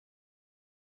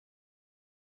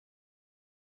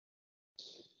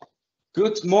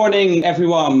Good morning,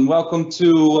 everyone. Welcome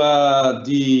to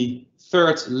the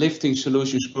third Lifting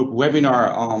Solutions Group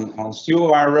webinar on steel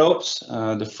wire ropes,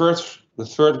 the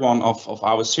third one of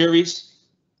our series.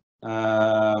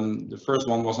 The first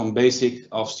one was on basic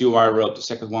of steel wire rope, the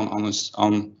second one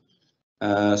on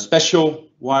special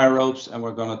wire ropes, and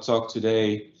we're going to talk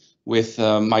today with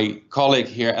my colleague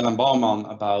here, Ellen Ballman,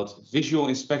 about visual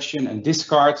inspection and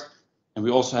discard. And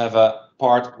we also have a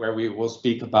part where we will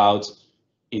speak about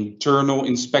internal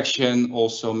inspection,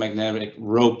 also magnetic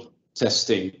rope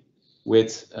testing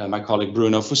with my colleague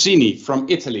Bruno Fusini from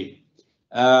Italy.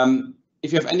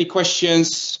 If you have any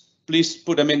questions, please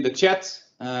put them in the chat.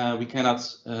 We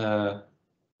cannot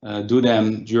do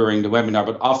them during the webinar,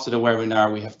 but after the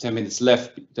webinar, we have 10 minutes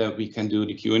left that we can do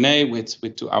the Q&A with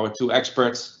our two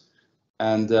experts.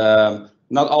 And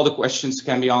not all the questions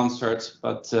can be answered,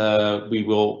 but we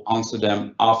will answer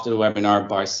them after the webinar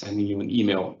by sending you an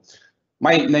email.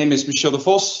 My name is Michel de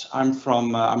Vos. I'm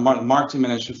marketing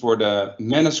manager for the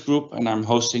Manus Group, and I'm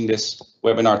hosting this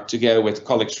webinar together with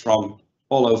colleagues from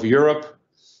all over Europe.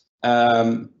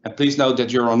 And please note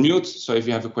that you're on mute, so if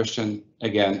you have a question,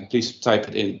 again, please type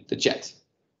it in the chat.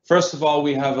 First of all,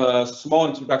 we have a small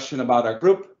introduction about our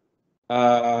group.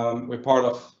 We're part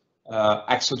of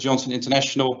Axel Johnson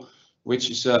International,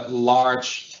 which is a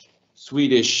large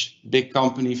Swedish big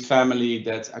company family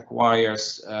that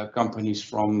acquires companies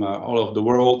from all over the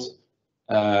world,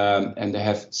 and they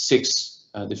have 6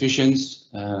 divisions.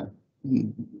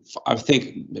 I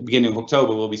think the beginning of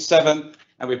October will be 7,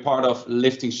 and we're part of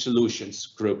Lifting Solutions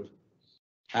Group.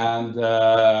 And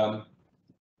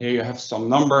here you have some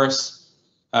numbers.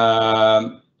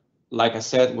 Like I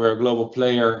said, we're a global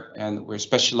player, and we're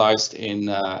specialized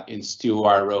in steel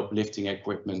wire rope lifting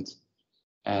equipment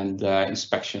and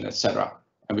inspection, etc.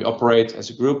 And we operate as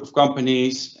a group of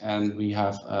companies, and we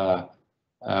have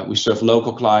we serve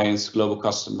local clients, global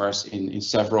customers in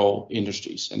several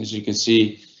industries. And as you can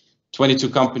see, 22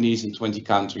 companies in 20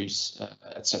 countries,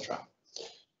 etc.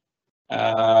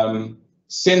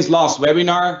 Since last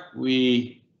webinar,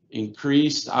 we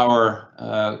increased our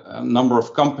number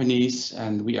of companies,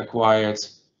 and we acquired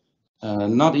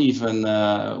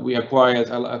we acquired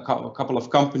a couple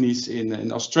of companies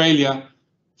in Australia,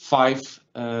 5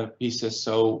 pieces,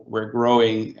 so we're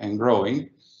growing and growing,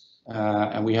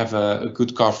 and we have a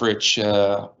good coverage,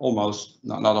 not almost,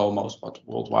 but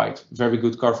worldwide, very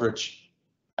good coverage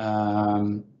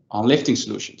on lifting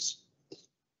solutions.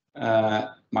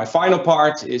 My final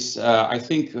part is, I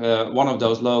think, one of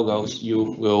those logos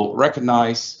you will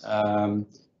recognize.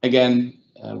 Again,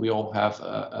 we all have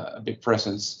a big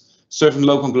presence, serving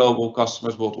local and global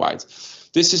customers worldwide.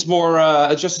 This is more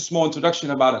just a small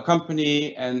introduction about a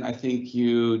company, and I think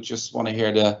you just want to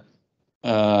hear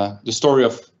the story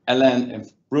of Ellen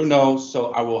and Bruno,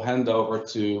 so I will hand over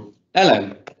to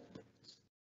Ellen.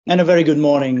 And a very good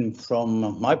morning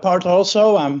from my part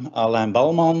also. I'm Alain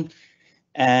Ballman,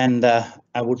 and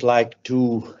I would like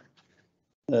to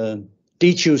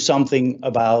teach you something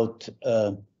about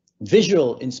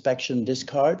visual inspection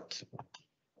discard.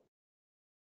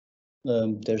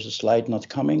 There's a slide not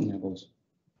coming.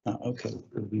 Okay,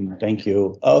 thank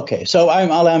you. Okay, so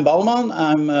I'm Alain Ballman.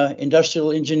 I'm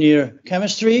industrial engineer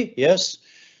chemistry. Yes,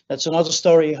 that's another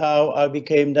story how I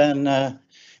became then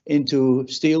into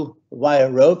steel wire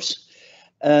ropes.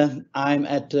 I'm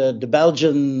at the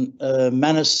Belgian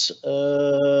Manus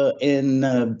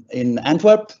in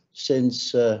Antwerp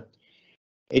since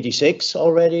 86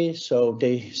 already, so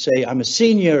they say I'm a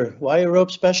senior wire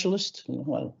rope specialist.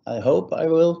 Well, I hope I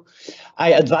will.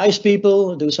 I advise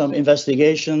people, do some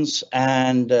investigations,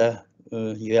 and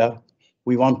yeah,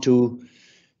 we want to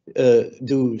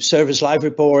do service live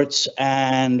reports,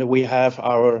 and we have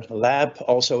our lab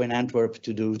also in Antwerp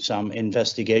to do some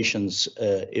investigations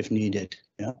if needed.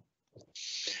 Yeah.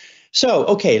 So,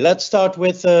 okay, let's start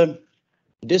with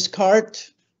discard.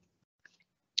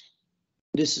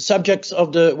 The subjects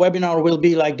of the webinar will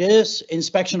be like this: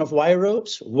 inspection of wire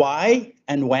ropes, why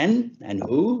and when and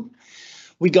who.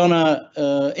 We're gonna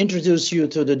introduce you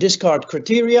to the discard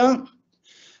criteria,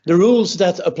 the rules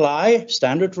that apply,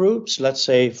 standard rules, let's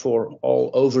say for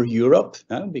all over Europe,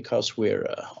 because we're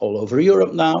all over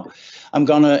Europe now. I'm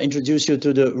gonna introduce you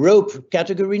to the rope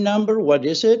category number. What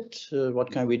is it?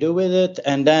 What can we do with it?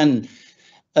 And then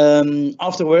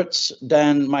afterwards,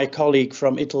 then my colleague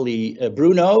from Italy,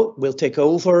 Bruno, will take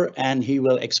over, and he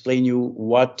will explain you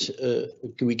what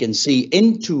we can see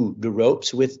into the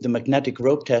ropes with the magnetic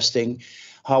rope testing,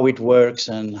 how it works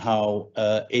and how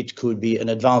it could be an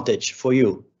advantage for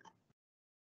you.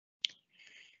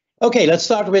 Okay, let's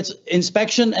start with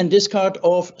inspection and discard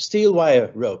of steel wire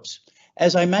ropes.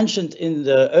 As I mentioned in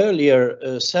the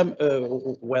earlier seminars,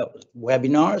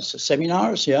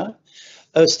 yeah,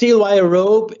 a steel wire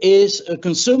rope is a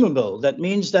consumable. That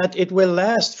means that it will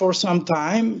last for some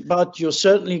time, but you're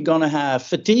certainly going to have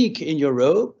fatigue in your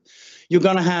rope. You're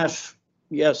going to have,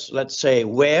 yes, let's say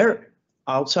wear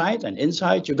outside and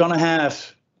inside. You're going to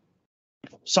have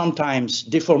sometimes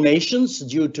deformations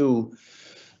due to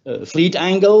fleet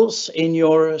angles in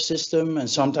your system, and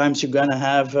sometimes you're going to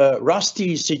have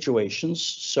rusty situations,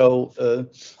 so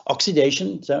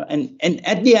oxidation. So, and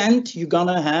at the end, you're going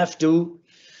to have to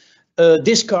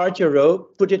discard your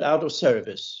rope, put it out of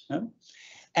service.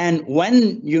 And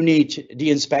when you need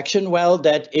the inspection, well,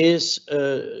 that is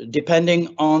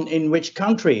depending on in which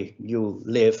country you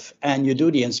live and you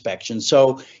do the inspection.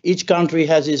 So each country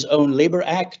has its own Labor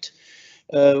Act,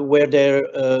 where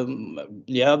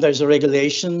there's a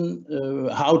regulation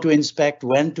how to inspect,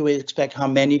 when to inspect, how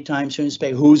many times to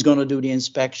inspect, who's going to do the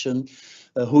inspection,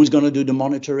 who's going to do the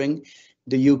monitoring.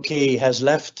 The UK has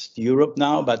left Europe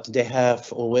now, but they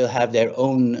have or will have their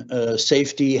own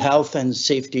Health and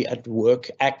Safety at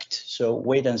Work Act. So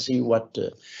wait and see what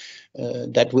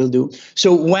that will do.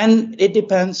 So when it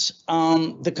depends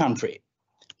on the country.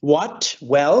 What?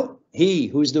 Well, he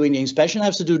who's doing the inspection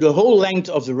has to do the whole length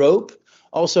of the rope.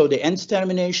 Also the end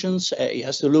terminations, he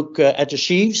has to look at the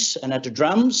sheaves and at the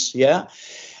drums, yeah.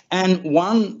 And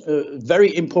one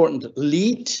very important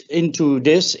lead into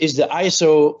this is the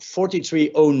ISO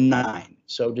 4309.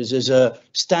 So this is a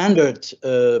standard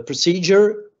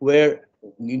procedure where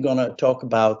we're going to talk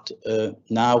about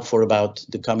now for about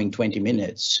the coming 20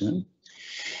 minutes.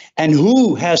 And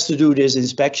who has to do this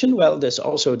inspection? Well, that's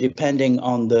also depending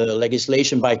on the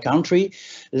legislation by country.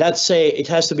 Let's say it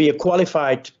has to be a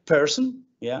qualified person,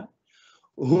 yeah,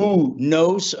 who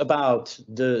knows about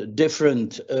the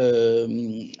different,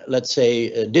 let's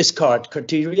say, discard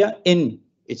criteria in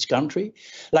its country.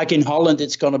 Like in Holland,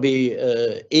 it's going to be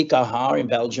EKH. In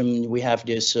Belgium, we have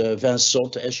this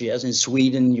Vinsot SGS. In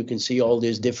Sweden, you can see all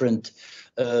these different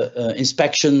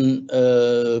inspection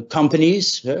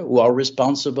companies who are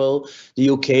responsible. The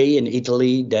UK and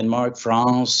Italy, Denmark,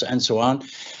 France, and so on.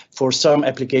 For some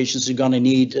applications, you're going to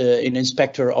need an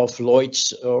inspector of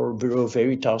Lloyd's or Bureau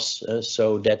Veritas.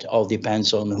 So that all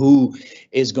depends on who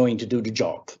is going to do the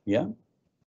job. Yeah.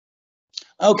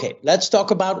 Okay, let's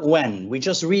talk about when. We're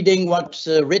just reading what's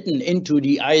written into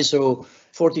the ISO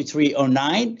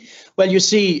 4309. Well, you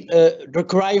see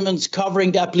requirements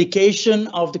covering the application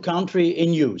of the country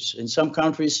in use. In some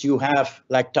countries you have,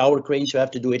 like tower cranes, you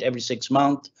have to do it every 6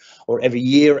 months or every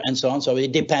year and so on. So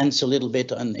it depends a little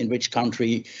bit on in which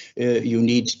country you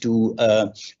need to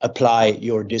apply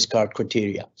your discard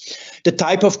criteria. The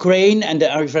type of crane and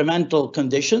the environmental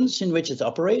conditions in which it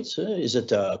operates. Is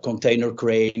it a container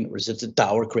crane or is it a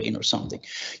tower crane or something?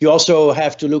 You also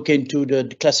have to look into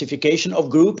the classification of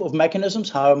group of mechanisms,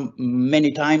 how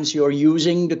many times you're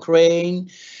using the crane,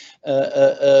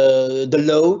 the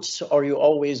loads, are you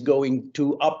always going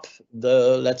to up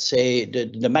the, let's say,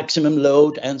 the maximum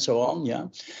load and so on, yeah.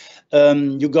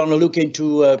 You're going to look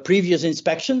into previous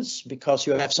inspections because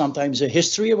you have sometimes a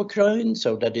history of a crane,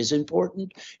 so that is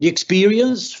important. The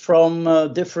experience from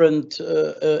different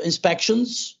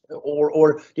inspections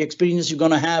or the experience you're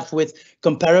going to have with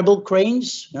comparable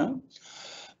cranes, yeah.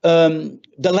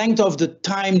 The length of the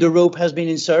time the rope has been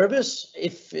in service.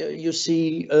 If you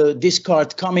see a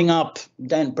discard coming up,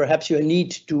 then perhaps you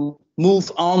need to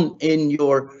move on in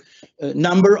your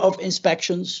number of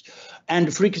inspections and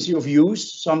the frequency of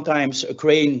use. Sometimes a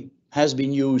crane has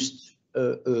been used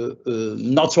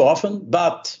not so often,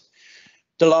 but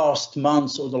the last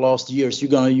months or the last years, you're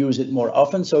going to use it more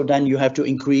often. So then you have to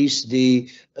increase the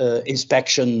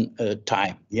inspection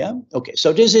time. Yeah. Okay.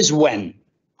 So this is when.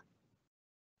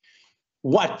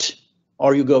 What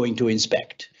are you going to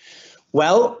inspect?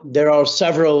 Well, there are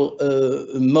several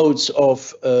modes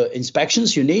of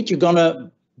inspections you need. You're going to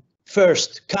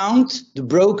first count the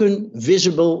broken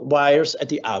visible wires at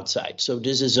the outside. So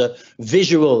this is a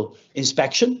visual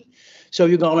inspection. So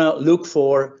you're going to look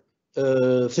for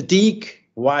fatigue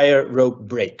wire rope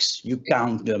breaks. You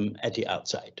count them at the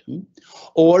outside.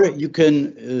 Or you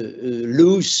can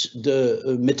lose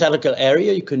the metallical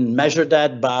area. You can measure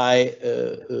that by,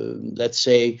 let's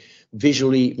say,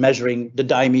 visually measuring the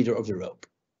diameter of the rope,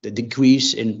 the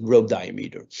decrease in rope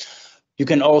diameter. You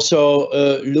can also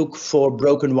look for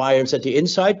broken wires at the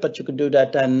inside, but you can do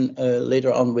that then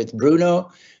later on with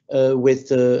Bruno,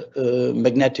 with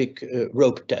magnetic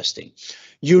rope testing.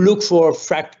 You look for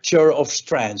fracture of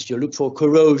strands, you look for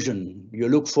corrosion, you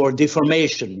look for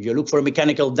deformation, you look for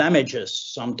mechanical damages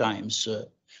sometimes.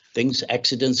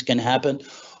 accidents can happen,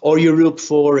 or you look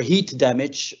for heat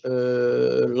damage,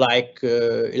 like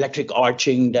electric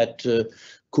arching that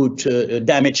could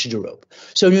damage the rope.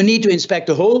 So you need to inspect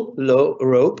the whole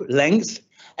rope length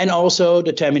and also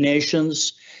the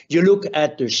terminations. You look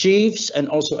at the sheaves and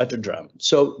also at the drum.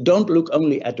 So don't look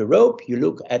only at the rope, you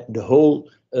look at the whole,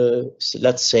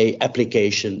 let's say,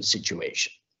 application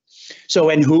situation. So,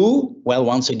 and who? Well,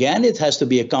 once again, it has to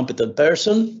be a competent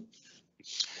person,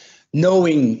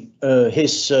 knowing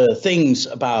his things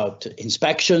about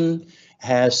inspection,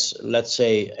 has, let's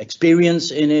say,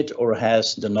 experience in it, or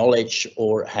has the knowledge,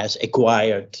 or has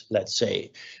acquired, let's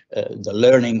say, the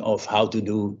learning of how to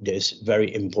do this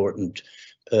very important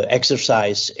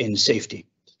exercise in safety.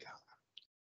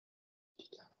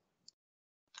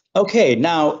 Okay,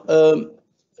 now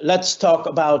let's talk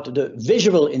about the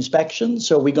visual inspection.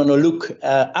 So we're going to look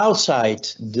outside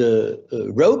the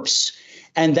ropes,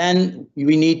 and then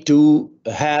we need to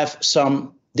have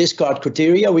some discard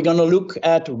criteria. We're going to look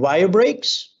at wire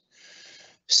breaks.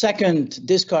 Second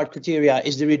discard criteria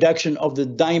is the reduction of the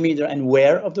diameter and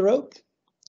wear of the rope.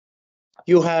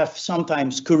 You have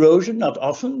sometimes corrosion, not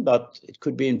often, but it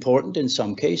could be important in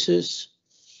some cases.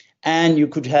 And you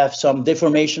could have some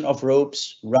deformation of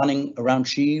ropes running around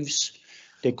sheaves.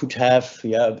 They could have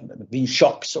been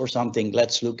shocks or something.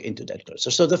 Let's look into that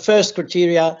closer. So the first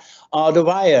criteria are the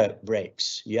wire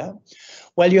breaks. Yeah.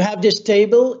 Well, you have this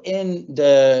table in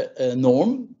the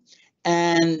norm,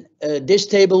 and this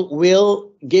table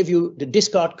will give you the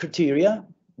discard criteria,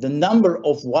 the number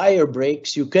of wire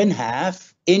breaks you can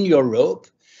have in your rope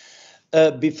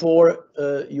before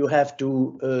you have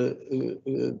to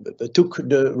took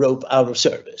the rope out of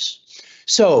service.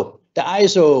 So the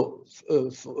ISO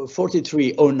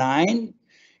 4309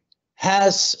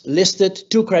 has listed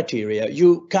two criteria.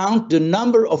 You count the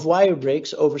number of wire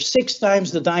breaks over 6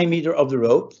 times the diameter of the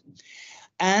rope,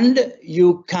 and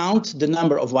you count the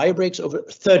number of wire breaks over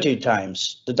 30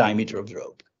 times the diameter of the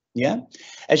rope. Yeah,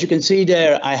 as you can see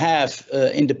there, I have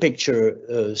in the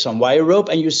picture some wire rope,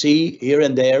 and you see here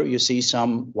and there, you see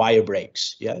some wire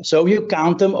breaks. Yeah, so you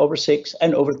count them over 6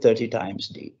 and over 30 times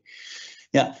D.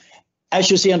 Yeah, as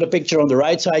you see on the picture on the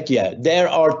right side, yeah, there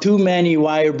are too many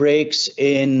wire breaks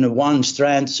in one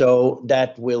strand, so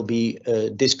that will be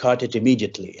discarded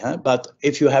immediately. Huh? But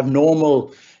if you have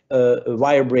normal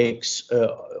wire breaks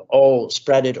all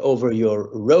spread it over your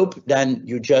rope, then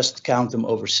you just count them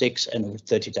over 6 and over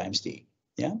 30 times D.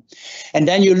 Yeah, and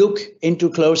then you look into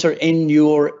closer in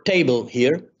your table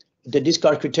here, the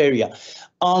discard criteria.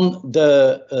 On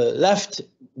the left,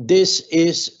 this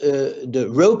is the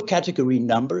rope category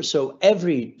number. So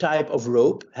every type of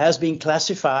rope has been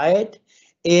classified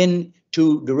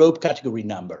into the rope category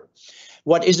number.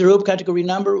 What is the rope category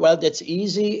number? Well, that's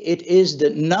easy. It is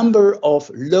the number of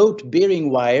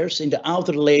load-bearing wires in the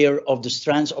outer layer of the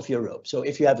strands of your rope. So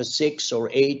if you have a 6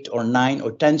 or 8 or 9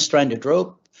 or 10 stranded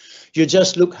rope, you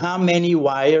just look how many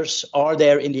wires are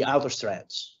there in the outer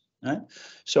strands. Right?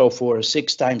 So for a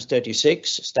 6 times 36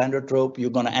 standard rope,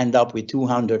 you're going to end up with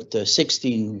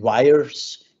 216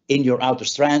 wires in your outer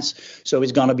strands. So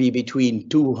it's going to be between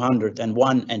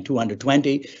 201 and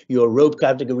 220. Your rope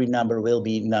category number will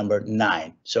be number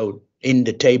 9. So in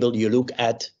the table, you look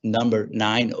at number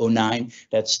 909.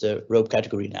 That's the rope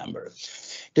category number.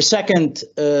 The second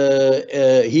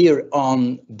here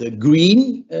on the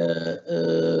green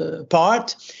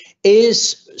part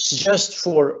is just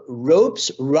for ropes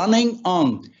running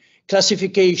on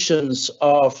classifications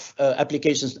of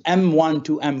applications M1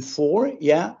 to M4.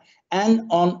 Yeah. And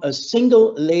on a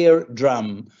single layer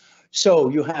drum. So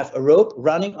you have a rope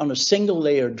running on a single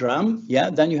layer drum. Yeah,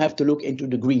 then you have to look into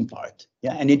the green part.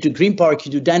 Yeah, and into green part,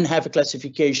 you then have a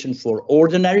classification for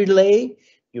ordinary lay.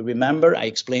 You remember I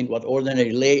explained what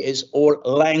ordinary lay is, or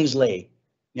Lang's lay.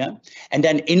 Yeah, and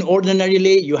then in ordinary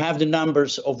lay, you have the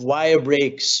numbers of wire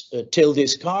breaks till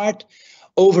discard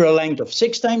over a length of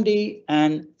 6 times D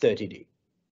and 30 D.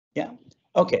 Yeah,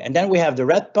 okay, and then we have the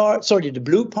red part, sorry, the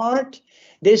blue part.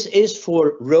 This is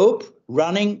for rope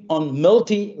running on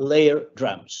multi-layer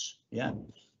drums. Yeah,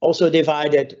 also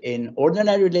divided in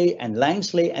ordinary lay and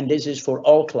Lang's lay, and this is for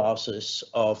all classes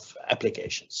of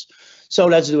applications. So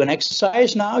let's do an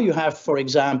exercise now. You have, for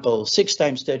example, 6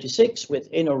 times 36 with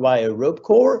inner wire rope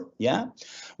core. Yeah,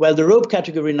 well, the rope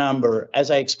category number,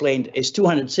 as I explained, is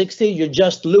 260. You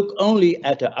just look only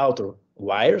at the outer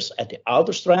wires, at the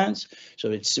outer strands.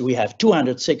 So we have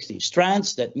 260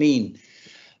 strands. That means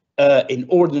in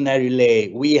ordinary lay,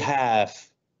 we have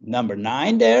number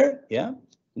 9 there, yeah.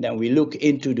 And then we look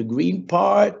into the green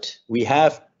part. We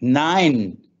have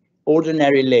 9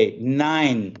 ordinary lay,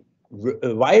 9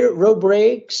 wire rope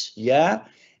breaks, yeah,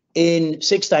 in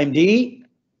 6 times D.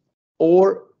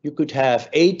 or you could have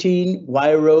 18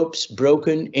 wire ropes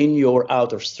broken in your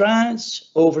outer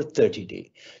strands over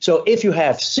 30D. So if you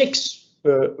have 6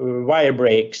 wire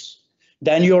breaks,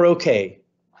 then you're okay.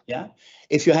 Yeah.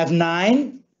 If you have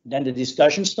 9, then the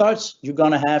discussion starts. You're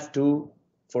going to have to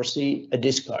foresee a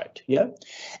discard. Yeah.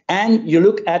 And you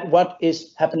look at what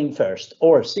is happening first,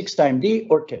 or 6 times D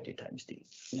or 30 times D.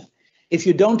 Yeah. If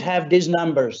you don't have these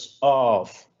numbers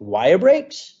of wire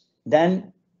breaks,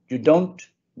 then you don't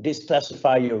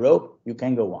disclassify your rope, you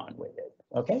can go on with it.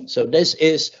 Okay, so this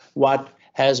is what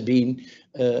has been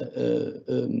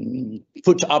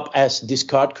put up as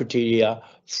discard criteria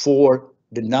for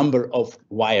the number of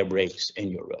wire breaks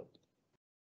in your rope.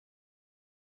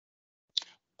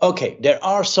 Okay, there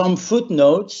are some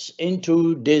footnotes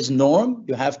into this norm.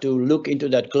 You have to look into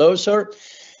that closer.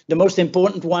 The most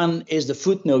important one is the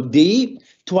footnote D.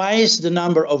 Twice the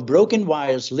number of broken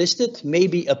wires listed may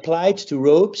be applied to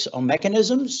ropes or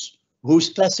mechanisms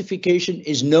whose classification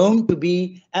is known to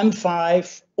be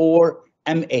M5 or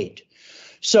M8.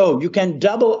 So you can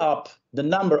double up the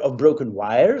number of broken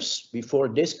wires before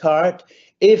discard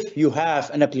if you have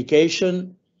an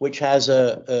application which has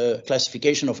a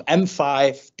classification of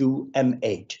M5 to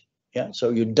M8. Yeah, so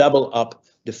you double up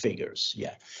the figures.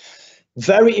 Yeah.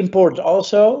 Very important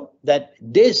also that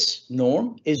this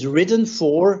norm is written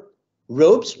for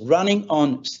ropes running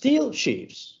on steel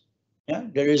sheaves. Yeah,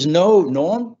 there is no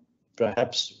norm.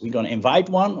 Perhaps we're going to invite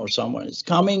one, or someone is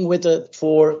coming with it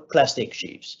for plastic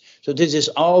sheaves. So this is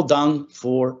all done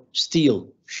for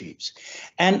steel sheaves.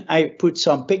 And I put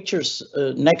some pictures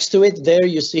next to it. There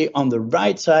you see on the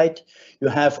right side, you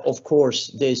have, of course,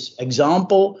 this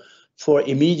example for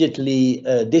immediately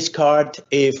discard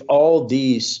if all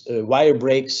these wire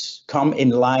breaks come in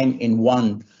line in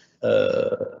one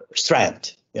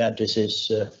strand. Yeah, this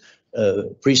is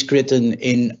prescribed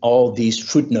in all these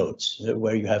footnotes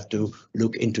where you have to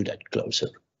look into that closer.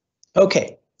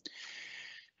 Okay.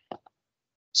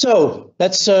 So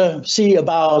let's see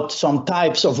about some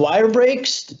types of wire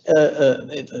breaks.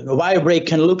 A wire break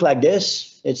can look like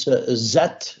this. It's a Z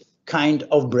kind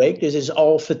of break. This is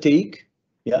all fatigue.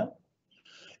 Yeah.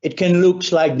 It can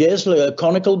look like this, like a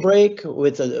conical break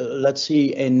with a, let's see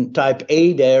in type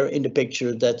A there in the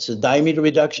picture, that's a diameter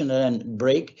reduction and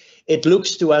break. It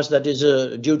looks to us that is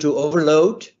due to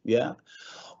overload, yeah.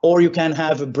 Or you can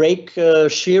have a break,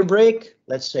 shear break,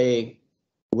 let's say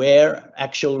where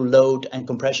actual load and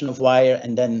compression of wire,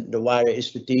 and then the wire is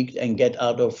fatigued and get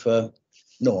out of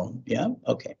norm, yeah,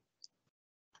 okay.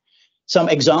 Some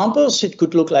examples, it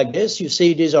could look like this. You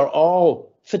see these are all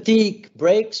fatigue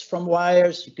breaks from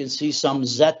wires. You can see some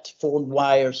Z-formed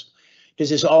wires. This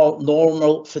is all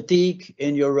normal fatigue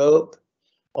in your rope.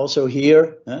 Also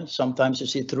here, sometimes you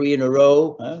see 3 in a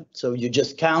row. So you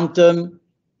just count them.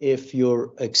 If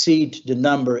you exceed the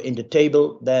number in the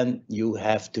table, then you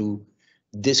have to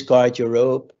discard your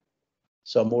rope.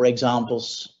 Some more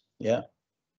examples. Yeah,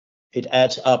 it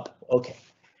adds up. Okay.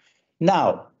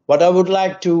 Now, what I would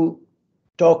like to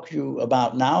talk to you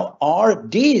about now are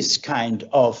these kind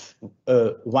of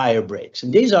wire breaks,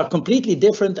 and these are completely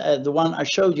different than the one I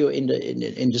showed you in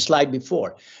the slide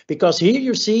before, because here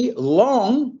you see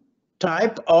long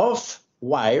type of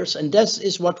wires, and this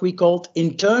is what we call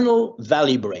internal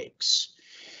valley breaks.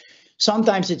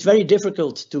 Sometimes it's very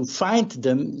difficult to find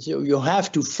them, so you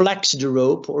have to flex the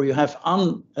rope or you have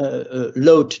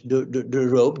unload the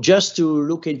rope just to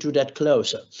look into that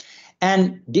closer.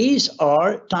 And these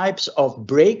are types of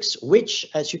breaks, which,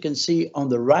 as you can see on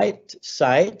the right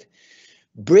side,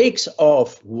 breaks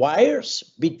of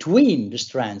wires between the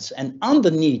strands and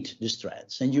underneath the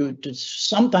strands. And it's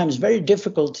sometimes very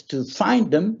difficult to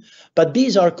find them, but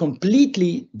these are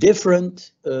completely different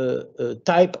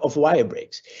type of wire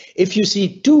breaks. If you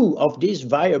see 2 of these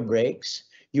wire breaks,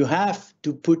 you have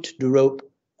to put the rope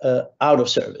out of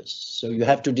service. So you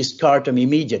have to discard them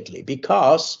immediately,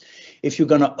 because if you're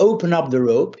going to open up the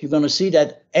rope, you're going to see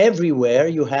that everywhere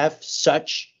you have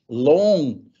such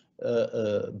long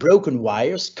broken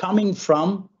wires coming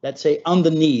from, let's say,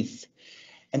 underneath.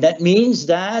 And that means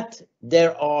that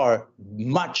there are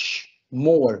much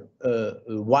more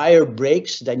wire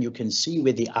breaks than you can see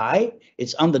with the eye.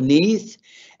 It's underneath.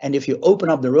 And if you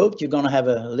open up the rope, you're going to have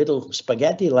a little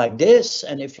spaghetti like this.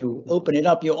 And if you open it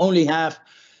up, you only have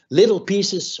little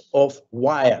pieces of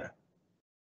wire.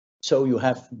 So you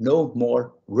have no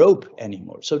more rope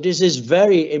anymore. So this is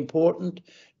very important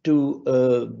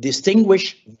to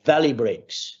distinguish valley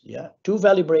breaks. Yeah, 2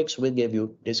 valley breaks will give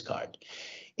you discard.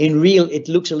 In real, it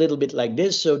looks a little bit like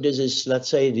this. So this is, let's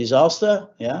say, disaster.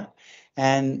 Yeah,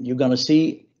 and you're going to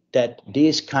see that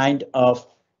these kind of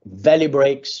valley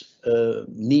breaks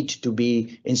need to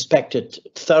be inspected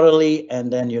thoroughly,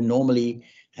 and then you normally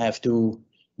have to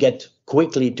get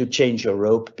quickly to change your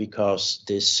rope, because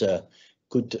this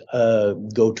could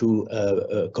go to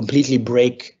a completely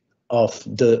break of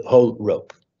the whole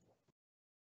rope.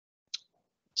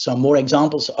 Some more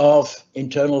examples of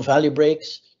internal valley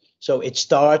breaks. So it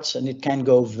starts and it can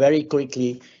go very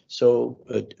quickly. So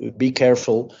be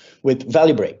careful with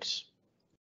valley breaks.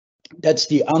 That's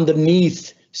the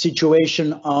underneath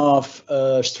situation of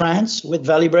strands with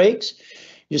valley breaks.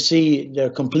 You see they're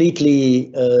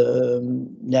completely,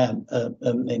 and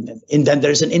then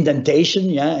there's an indentation,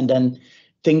 yeah, and then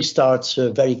things starts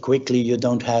very quickly. You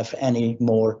don't have any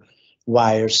more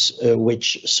wires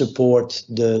which support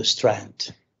the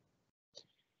strand.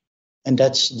 And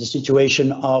that's the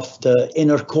situation of the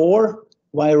inner core,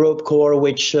 wire rope core,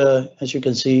 which, as you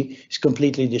can see, is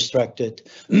completely distracted.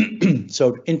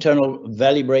 So internal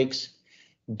valley breaks,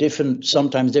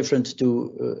 sometimes different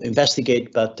to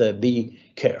investigate, but be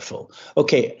careful.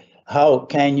 Okay, how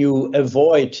can you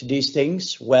avoid these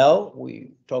things? Well, we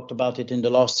talked about it in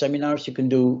the last seminars. You can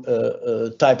do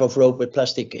a type of rope with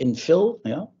plastic infill,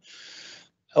 yeah,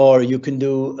 or you can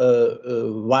do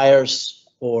wires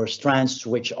or strands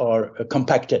which are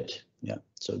compacted, yeah.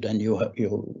 So then you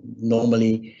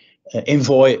normally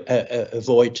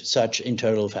avoid such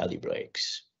internal valley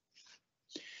breaks.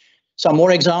 Some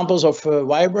more examples of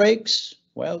wire breaks.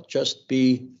 Well, just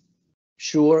be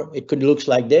sure it could look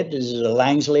like that. This is a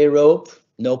Langsley rope,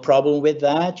 no problem with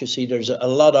that. You see there's a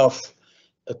lot of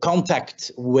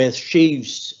contact with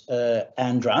sheaves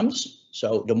and drums.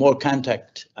 So the more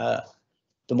contact,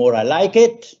 the more I like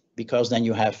it, because then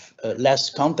you have less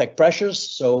contact pressures.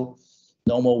 So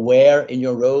no more wear in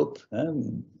your rope.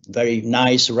 Very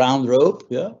nice round rope,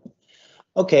 yeah.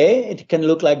 Okay, it can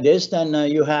look like this. Then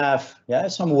you have, yeah,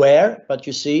 some wear, but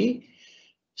you see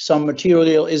some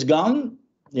material is gone,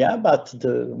 yeah, but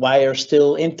the wire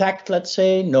still intact, let's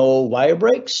say, no wire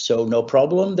breaks, so no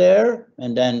problem there.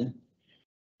 And then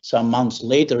some months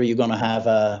later, you're gonna have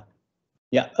a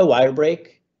wire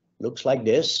break. Looks like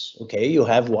this. Okay, you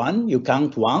have one, you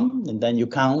count one, and then you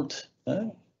count,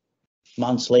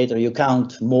 months later, you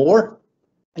count more,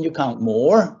 and you count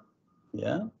more,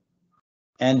 yeah.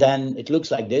 And then it looks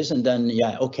like this, and then,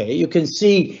 yeah, okay, you can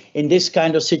see in this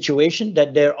kind of situation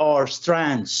that there are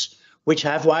strands which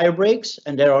have wire breaks,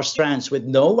 and there are strands with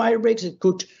no wire breaks. It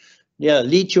could, yeah,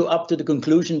 lead you up to the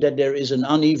conclusion that there is an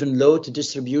uneven load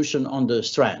distribution on the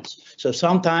strands. So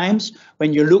sometimes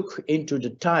when you look into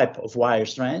the type of wire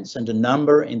strands and the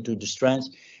number into the strands,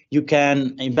 you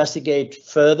can investigate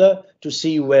further to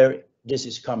see where this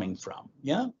is coming from,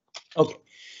 yeah? Okay,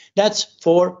 that's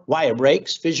for wire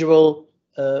breaks, visual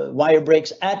wire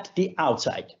breaks at the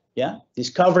outside, yeah?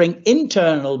 Discovering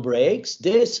internal breaks,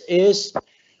 this is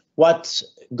what's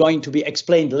going to be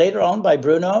explained later on by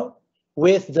Bruno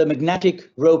with the magnetic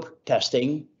rope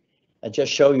testing. I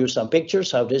just show you some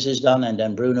pictures how this is done, and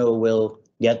then Bruno will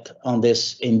get on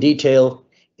this in detail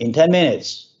in 10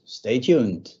 minutes. Stay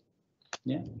tuned.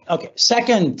 Yeah. Okay,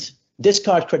 second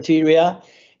discard criteria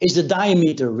is the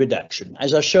diameter reduction.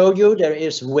 As I showed you, there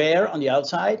is wear on the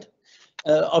outside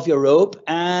of your rope,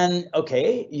 and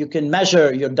okay, you can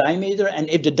measure your diameter, and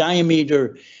if the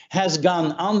diameter has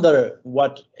gone under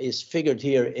what is figured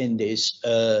here in this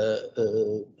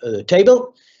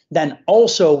table, then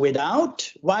also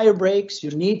without wire breaks, you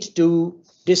need to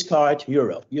discard your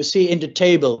rope. You see in the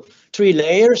table 3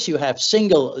 layers. You have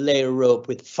single layer rope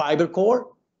with fiber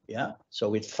core, yeah, so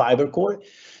with fiber core.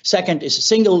 Second is a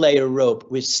single layer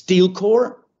rope with steel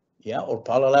core, yeah, or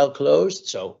parallel closed,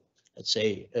 so let's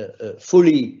say a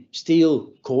fully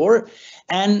steel core.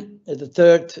 And the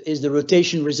third is the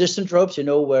rotation resistant ropes, you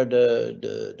know, where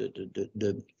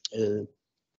the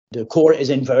core is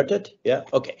inverted, yeah,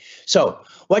 okay. So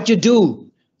what you do,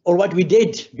 or what we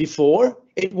did before,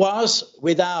 it was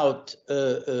without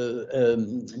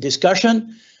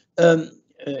discussion.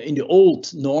 In the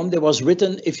old norm, there was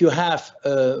written, if you have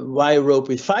a wire rope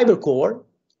with fiber core,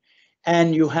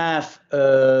 and you have,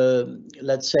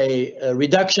 let's say, a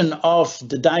reduction of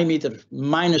the diameter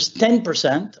minus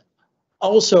 10%,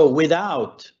 also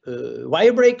without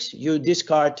wire breaks, you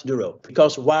discard the rope,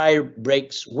 because wire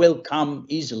breaks will come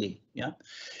easily. Yeah.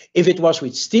 If it was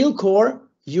with steel core,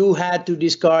 you had to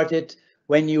discard it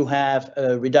when you have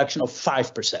a reduction of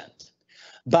 5%.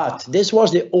 But this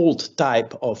was the old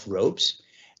type of ropes.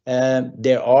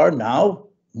 There are now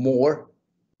more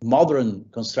modern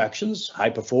constructions, high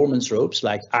performance ropes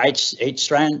like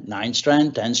 8-strand,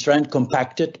 9-strand, 10-strand,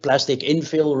 compacted plastic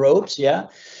infill ropes, yeah.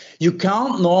 You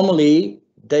can't normally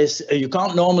this you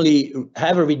can't normally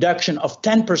have a reduction of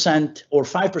 10% or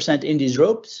 5% in these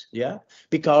ropes, yeah,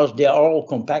 because they are all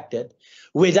compacted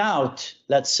without,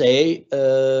 let's say,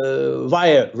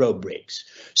 wire rope breaks.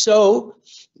 So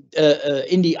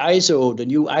in the ISO, the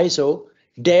new ISO,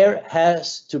 there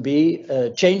has to be a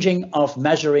changing of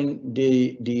measuring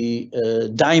the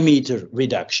diameter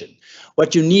reduction.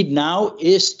 What you need now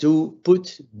is to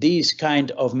put these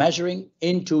kind of measuring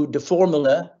into the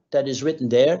formula that is written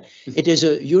there. It is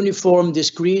a uniform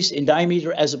decrease in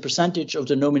diameter as a percentage of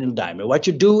the nominal diameter. What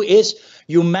you do is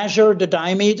you measure the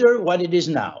diameter, what it is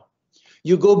now.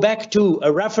 You go back to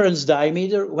a reference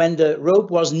diameter when the rope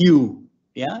was new,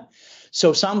 yeah?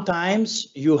 So sometimes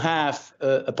you have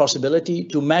a possibility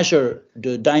to measure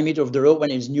the diameter of the rope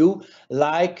when it's new,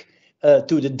 like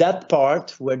to the dead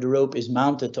part where the rope is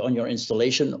mounted on your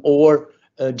installation, or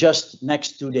just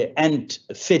next to the end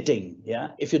fitting.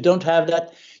 Yeah, if you don't have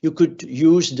that, you could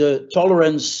use the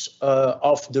tolerance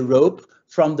of the rope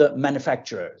from the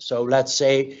manufacturer. So let's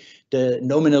say the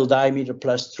nominal diameter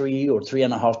plus 3 or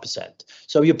 3.5%.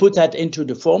 So you put that into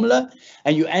the formula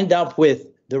and you end up with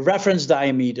the reference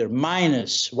diameter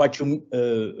minus what you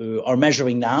are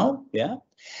measuring now, yeah,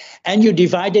 and you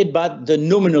divide it by the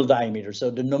nominal diameter. So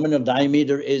the nominal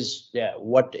diameter is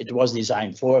what it was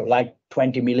designed for, like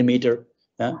 20 millimeter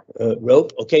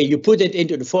rope. Okay, you put it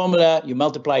into the formula, you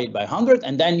multiply it by 100,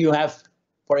 and then you have,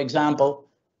 for example,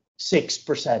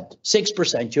 6%.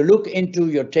 6%. You look into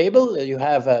your table, you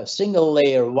have a single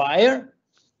layer wire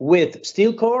with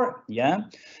steel core, yeah.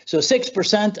 So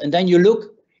 6%, and then you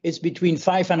look. It's between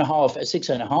 5.5 and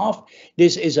 6.5.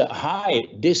 This is a high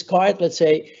discard. Let's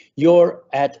say you're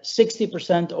at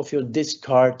 60% of your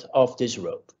discard of this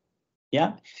rope.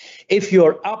 Yeah. If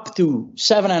you're up to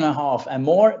 7.5 and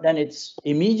more, then it's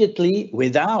immediately,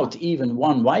 without even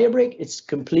one wire break, it's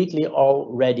completely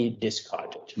already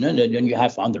discarded. Then you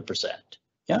have 100%.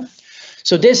 Yeah.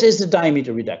 So this is the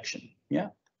diameter reduction. Yeah.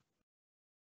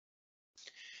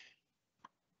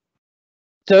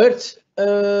 Third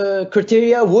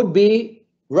criteria would be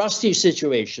rusty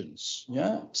situations.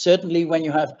 Yeah, certainly when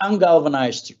you have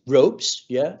ungalvanized ropes,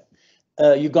 yeah,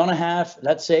 you're gonna have,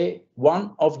 let's say,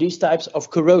 one of these types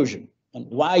of corrosion. And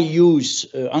why use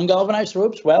ungalvanized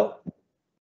ropes? Well,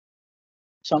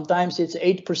 sometimes it's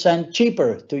 8%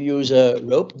 cheaper to use a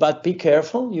rope, but be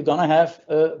careful, you're gonna have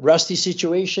a rusty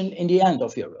situation in the end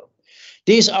of your rope.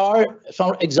 These are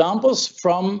some examples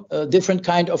from different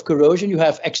kind of corrosion. You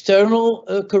have external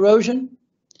corrosion,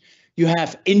 you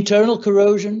have internal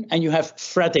corrosion, and you have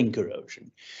fretting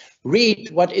corrosion.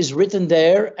 Read what is written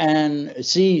there and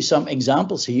see some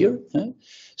examples here.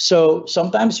 So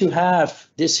sometimes you have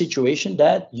this situation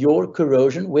that your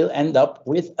corrosion will end up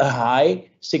with a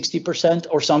high 60%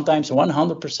 or sometimes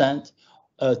 100%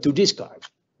 to discard.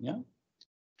 Yeah.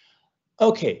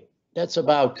 Okay. That's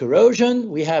about corrosion.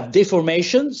 We have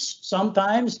deformations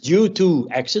sometimes due to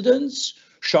accidents,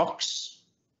 shocks,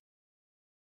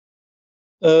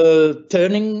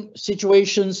 turning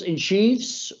situations in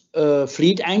sheaves,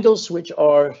 fleet angles, which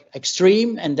are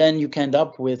extreme, and then you can end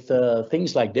up with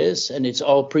things like this, and it's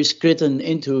all prescripted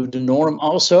into the norm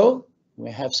also.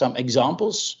 We have some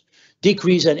examples.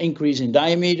 Decrease and increase in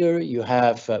diameter. You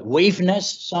have waviness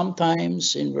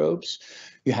sometimes in ropes.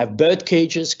 You have bird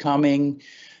cages coming.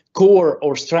 Core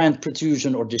or strand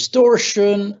protrusion or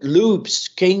distortion, loops,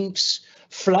 kinks,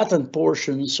 flattened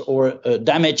portions, or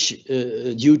damage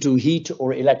due to heat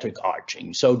or electric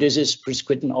arcing. So this is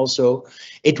prescripted also.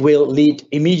 It will lead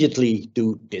immediately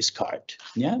to discard.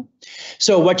 Yeah.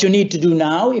 So what you need to do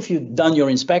now, if you've done your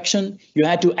inspection, you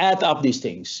had to add up these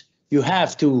things. You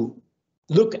have to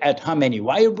look at how many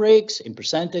wire breaks in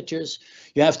percentages.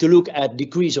 You have to look at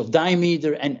decrease of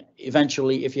diameter, and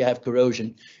eventually, if you have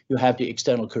corrosion, you have the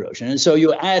external corrosion. And so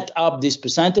you add up these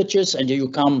percentages, and you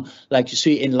come, like you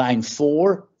see in line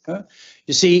 4.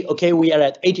 You see, okay, we are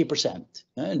at 80%.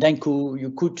 And then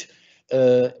you could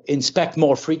inspect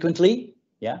more frequently.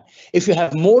 Yeah. If you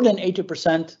have more than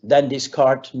 80%, then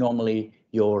discard normally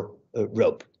your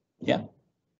rope. Yeah.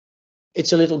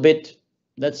 It's a little bit,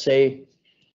 let's say,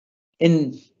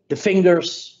 in the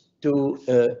fingers to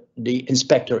the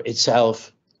inspector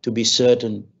itself to be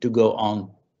certain to go on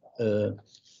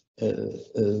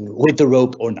with the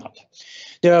rope or not.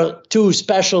 There are 2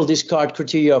 special discard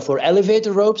criteria for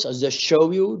elevator ropes. As I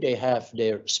show you, they have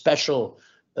their special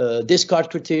discard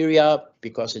criteria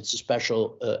because it's a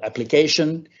special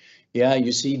application. Yeah,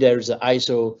 you see there's an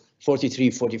ISO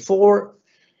 4344,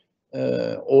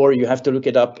 or you have to look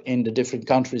it up in the different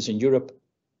countries in Europe.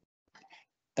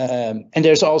 And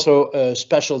there's also a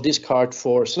special discard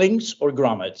for slings or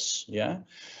grommets. Yeah.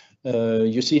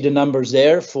 You see the numbers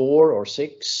there, 4 or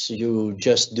 6. You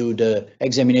just do the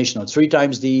examination on 3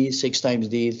 times D, 6 times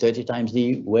D, 30 times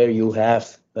D, where you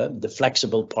have the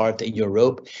flexible part in your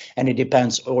rope. And it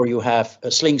depends, or you have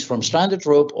slings from stranded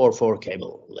rope or for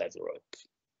cable led rope.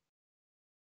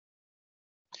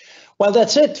 Well,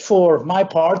 that's it for my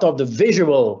part of the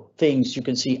visual things you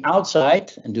can see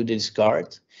outside and do the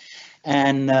discard.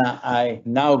 And I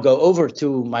now go over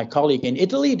to my colleague in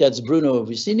Italy, that's Bruno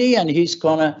Vicini, and he's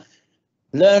gonna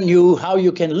learn you how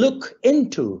you can look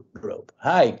into rope.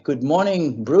 Hi, good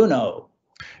morning, Bruno.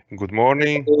 Good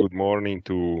morning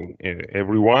to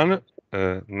everyone.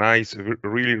 Nice,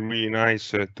 really nice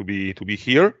to be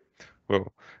here.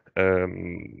 Well,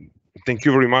 thank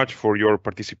you very much for your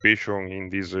participation in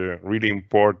this really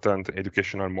important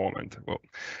educational moment. Well,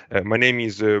 my name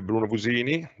is Bruno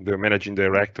Vicini, the managing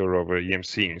director of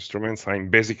EMC Instruments. I'm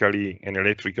basically an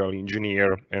electrical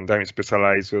engineer, and I'm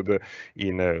specialized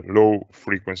in low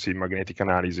frequency magnetic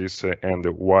analysis and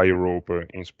wire rope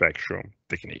inspection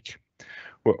technique.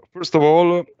 Well, first of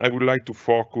all, I would like to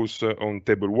focus on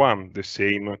table 1, the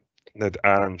same that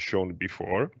Aaron shown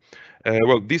before.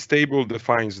 Well, this table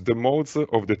defines the modes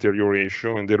of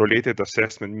deterioration and the related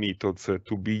assessment methods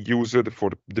to be used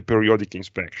for the periodic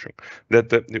inspection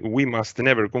that we must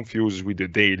never confuse with the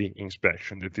daily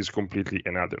inspection. That is completely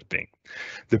another thing.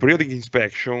 The periodic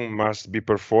inspection must be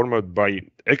performed by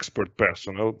expert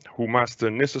personnel who must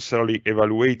necessarily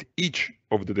evaluate each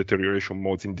of the deterioration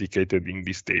modes indicated in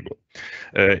this table.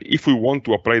 If we want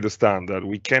to apply the standard,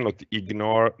 we cannot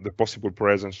ignore the possible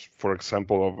presence, for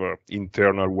example, of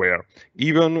internal wear,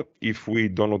 even if we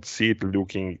do not see it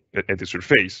looking at the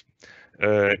surface.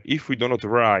 If we do not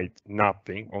write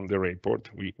nothing on the report,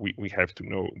 we have to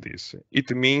know this.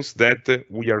 It means that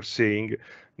we are saying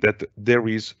that there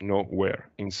is no wear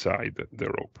inside the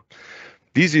rope.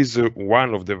 This is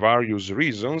one of the various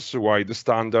reasons why the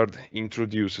standard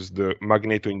introduces the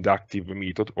magneto-inductive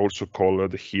method, also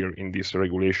called here in this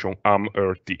regulation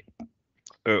AMRT.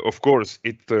 Of course,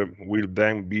 it will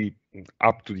then be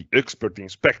up to the expert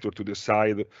inspector to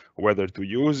decide whether to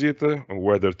use it,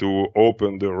 whether to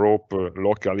open the rope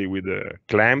locally with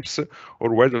clamps,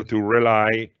 or whether to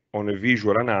rely on a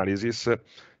visual analysis,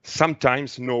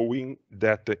 sometimes knowing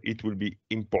that it will be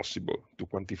impossible to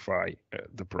quantify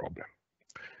the problem.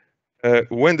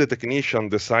 When the technician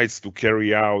decides to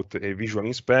carry out a visual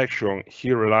inspection,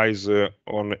 he relies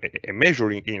on a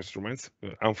measuring instrument,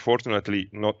 unfortunately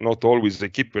not always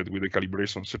equipped with a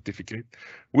calibration certificate,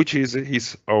 which is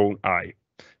his own eye,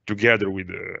 together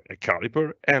with a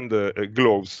caliper and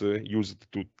gloves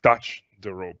used to touch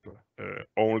the rope,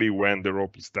 only when the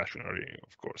rope is stationary,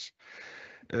 of course.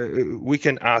 We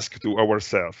can ask to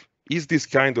ourselves, is this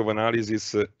kind of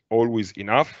analysis always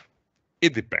enough?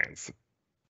 It depends.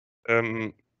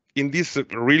 In this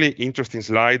really interesting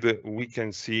slide, we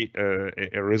can see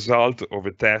a result of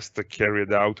a test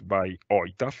carried out by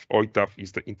OITAF. OITAF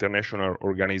is the International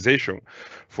Organization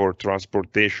for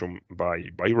Transportation by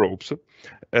Ropes,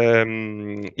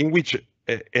 in which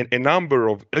a number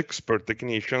of expert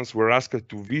technicians were asked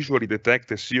to visually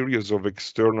detect a series of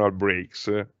external breaks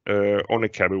on a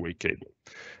cableway cable.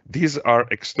 These are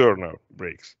external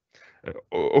breaks.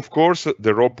 Of course,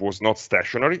 the rope was not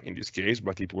stationary in this case,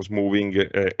 but it was moving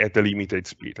at a limited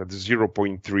speed, at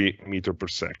 0.3 meter per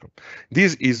second.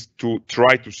 This is to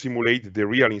try to simulate the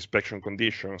real inspection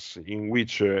conditions in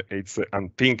which it's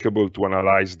unthinkable to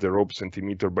analyze the rope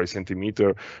centimeter by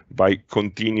centimeter by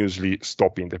continuously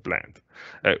stopping the plant.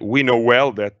 We know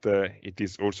well that it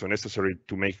is also necessary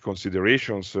to make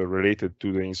considerations related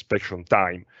to the inspection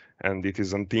time, and it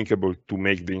is unthinkable to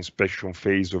make the inspection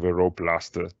phase of a rope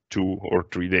last 2 or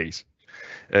 3 days.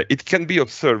 It can be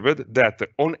observed that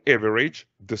on average,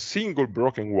 the single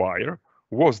broken wire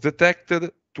was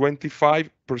detected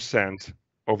 25%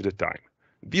 of the time.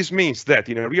 This means that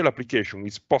in a real application,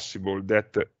 it's possible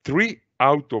that 3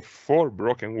 out of 4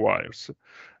 broken wires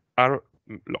are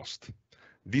lost.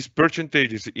 This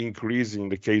percentage is increasing in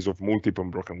the case of multiple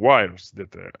broken wires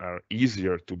that are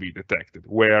easier to be detected,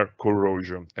 wear,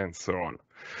 corrosion, and so on.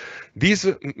 This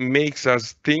makes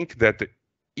us think that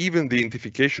even the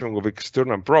identification of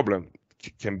external problems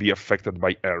can be affected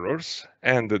by errors,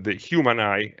 and the human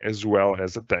eye as well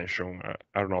as attention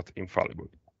are not infallible.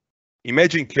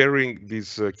 Imagine carrying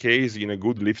this case in a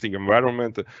good lifting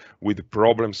environment with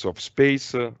problems of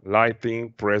space,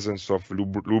 lighting, presence of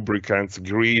lubricants,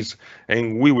 grease,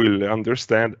 and we will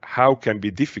understand how it can be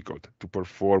difficult to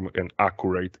perform an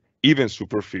accurate, even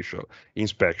superficial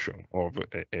inspection of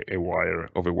a wire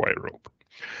rope.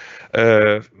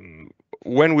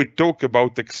 when we talk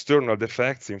about external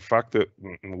defects, in fact,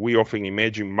 we often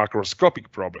imagine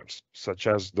macroscopic problems, such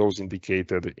as those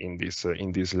indicated in this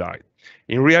slide.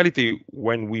 In reality,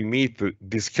 when we meet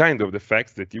this kind of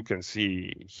defects that you can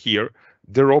see here,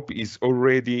 the rope is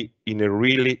already in a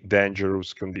really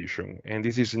dangerous condition, and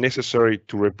this is necessary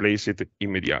to replace it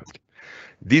immediately.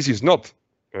 This is not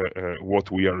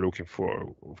what we are looking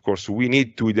for. Of course, we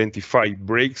need to identify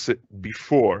breaks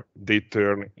before they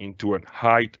turn into a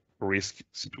high-risk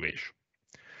situation.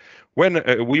 When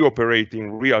we operate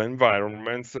in real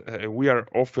environments, we are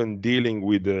often dealing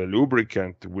with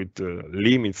lubricant, with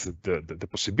limits the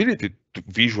possibility to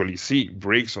visually see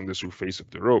breaks on the surface of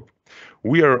the rope.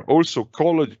 We are also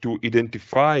called to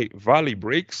identify valley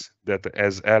breaks that,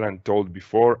 as Alan told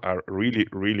before, are really,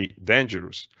 really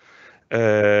dangerous.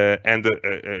 As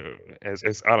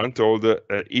Alan told,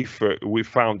 if we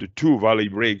found 2 valley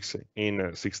breaks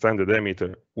in 600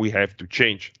 diameter, we have to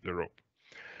change the rope.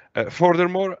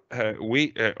 Furthermore,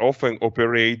 we often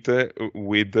operate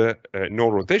with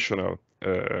non-rotational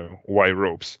wire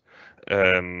ropes,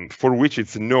 for which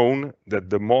it's known that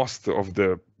the most of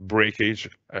the breakage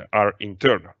are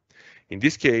internal. In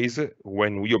this case,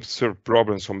 when we observe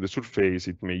problems on the surface,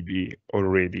 it may be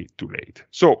already too late.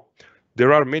 So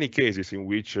there are many cases in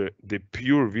which the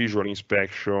pure visual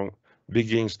inspection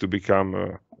begins to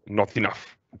become not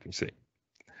enough, let me say.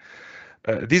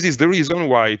 This is the reason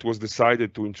why it was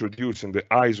decided to introduce in the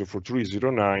ISO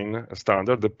 4309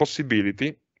 standard the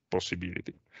possibility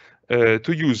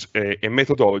to use a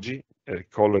methodology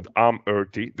called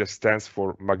AMRT, that stands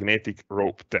for Magnetic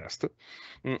Rope Test,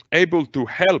 able to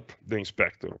help the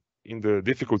inspector in the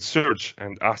difficult search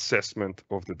and assessment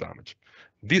of the damage.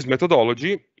 This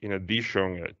methodology, in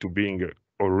addition to being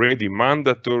already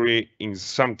mandatory in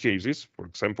some cases, for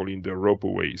example, in the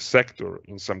ropeway sector,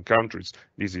 in some countries,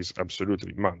 this is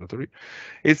absolutely mandatory.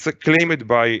 It's claimed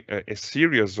by a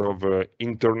series of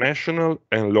international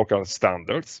and local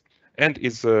standards, and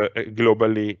is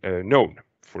globally known.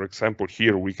 For example,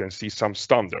 here we can see some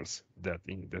standards that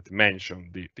mention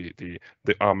the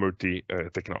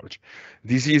AMRT technology.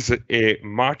 This is a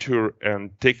mature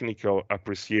and technical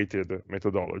appreciated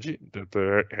methodology that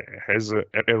has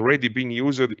already been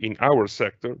used in our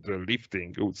sector, the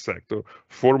lifting goods sector,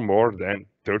 for more than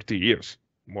 30 years,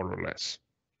 more or less.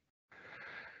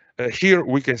 Here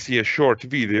we can see a short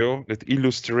video that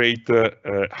illustrates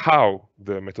how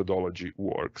the methodology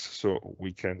works. So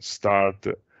we can start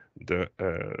the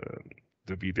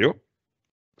video.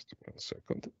 Just 1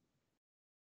 second.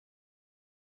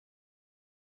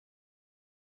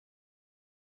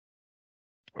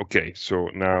 Okay, so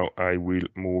now I will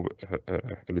move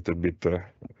a little bit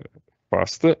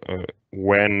faster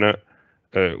when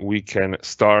we can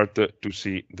start to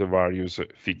see the various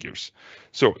figures.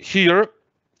 So here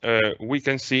we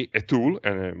can see a tool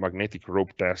and a magnetic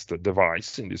rope test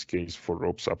device, in this case for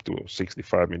ropes up to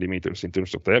 65 millimeters in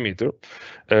terms of diameter,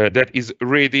 that is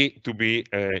ready to be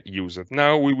used.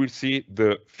 Now we will see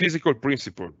the physical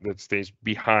principle that stays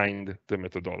behind the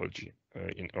methodology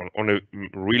on a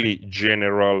really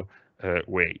general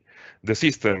way. The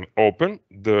system open,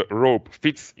 the rope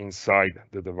fits inside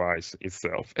the device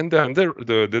itself, and then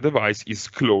the device is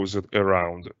closed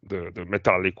around the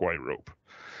metallic wire rope.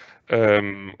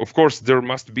 Of course, there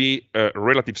must be a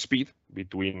relative speed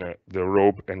between the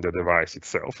rope and the device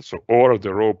itself. So, or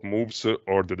the rope moves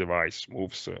or the device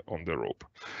moves on the rope.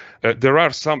 There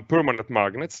are some permanent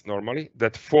magnets normally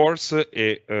that force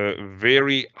a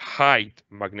very high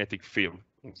magnetic field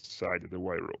inside the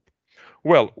wire rope.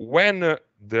 Well, when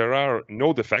there are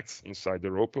no defects inside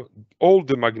the rope, all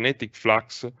the magnetic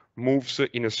flux moves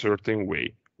in a certain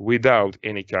way without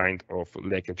any kind of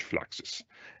leakage fluxes.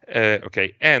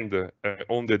 Okay, and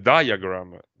on the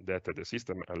diagram that the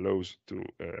system allows to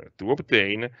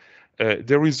obtain,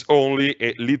 there is only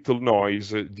a little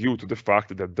noise due to the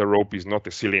fact that the rope is not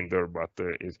a cylinder, but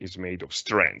is made of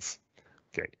strands.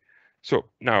 Okay, so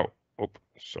now,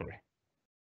 sorry.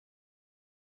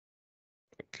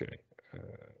 Okay,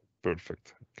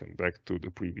 perfect. Come back to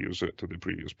the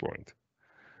previous point.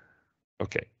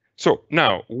 Okay, so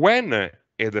now when a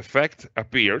defect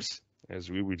appears, as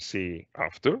we will see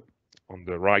after, on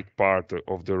the right part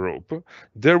of the rope,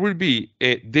 there will be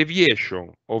a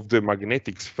deviation of the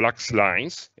magnetic flux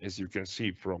lines, as you can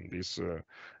see from this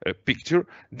picture,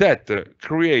 that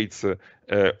creates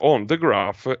on the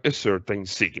graph a certain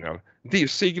signal.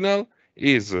 This signal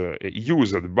is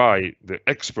used by the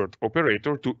expert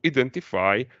operator to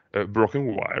identify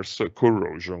broken wires,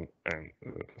 corrosion, and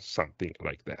something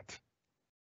like that.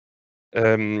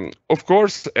 Of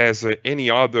course, as any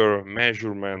other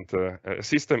measurement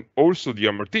system, also the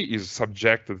MRT is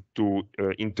subjected to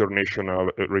international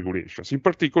regulations. In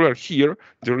particular, here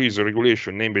there is a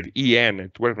regulation named EN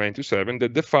 1297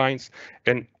 that defines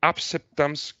an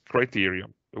acceptance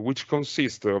criterion, which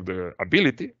consists of the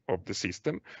ability of the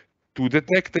system to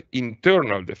detect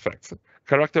internal defects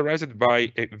characterized by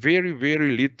a very,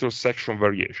 very little section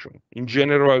variation. In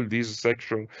general, this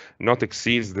section not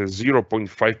exceeds the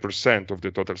 0.5% of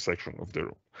the total section of the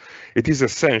rope. It is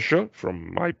essential,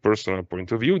 from my personal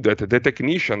point of view, that the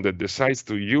technician that decides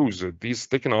to use this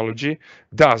technology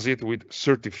does it with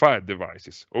certified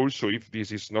devices, also if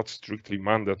this is not strictly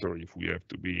mandatory, if we have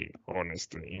to be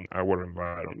honest in our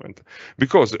environment,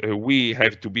 because we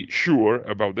have to be sure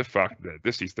about the fact that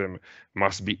the system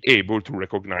must be able to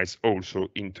recognize also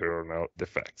internal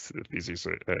defects. This is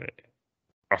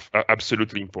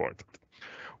absolutely important.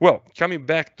 Well, coming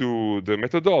back to the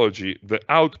methodology, the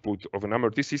output of an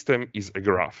MRT system is a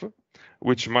graph,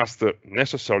 which must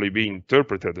necessarily be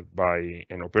interpreted by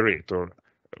an operator.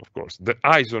 Of course, the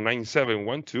ISO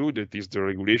 9712, that is the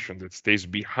regulation that stays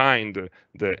behind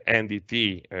the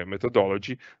NDT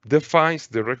methodology, defines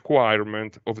the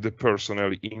requirement of the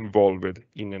personnel involved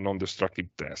in a non-destructive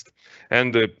test.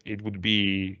 And it would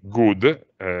be good,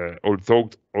 although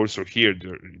also here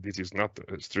this is not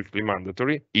strictly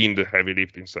mandatory in the heavy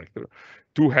lifting sector,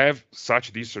 to have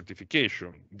such this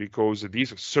certification, because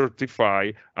this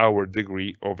certify our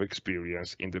degree of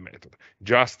experience in the method.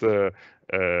 Just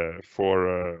for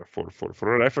a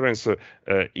reference,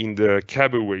 in the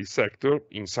cableway sector,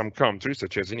 in some countries,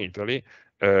 such as in Italy,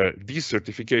 this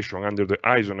certification under the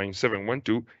ISO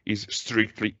 9712 is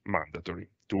strictly mandatory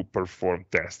to perform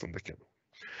tests on the cable.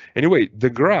 Anyway, the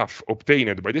graph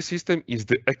obtained by the system is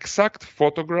the exact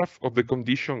photograph of the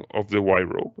condition of the wire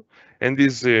rope, and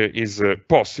this is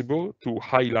possible to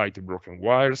highlight broken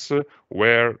wires,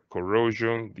 wear,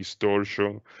 corrosion,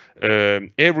 distortion.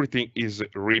 Everything is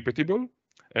repeatable,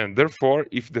 and therefore,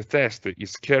 if the test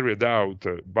is carried out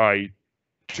by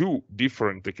two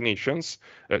different technicians,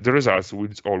 the results will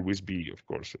always be, of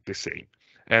course, the same.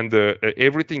 And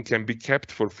everything can be kept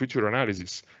for future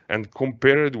analysis and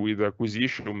compared with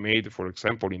acquisition made, for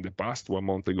example, in the past 1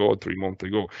 month ago, 3 months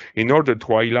ago, in order to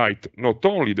highlight not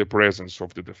only the presence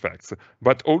of the defects,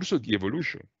 but also the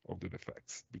evolution of the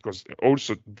defects, because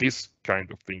also this kind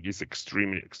of thing is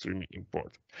extremely, extremely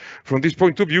important. From this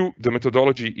point of view, the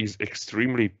methodology is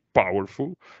extremely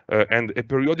powerful, and a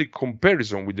periodic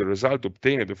comparison with the result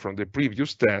obtained from the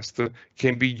previous test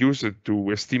can be used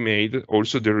to estimate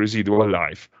also the residual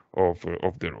life of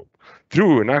the rope.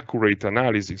 Through an accurate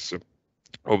analysis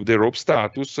of the rope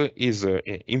status is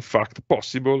in fact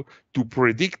possible to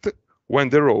predict when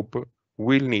the rope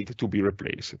will need to be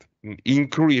replaced,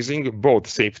 increasing both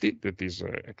safety, that is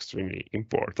extremely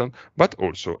important, but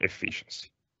also efficiency.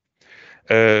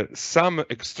 Some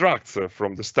extracts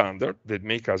from the standard that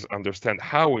make us understand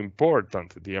how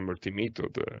important the MRT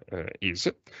method is.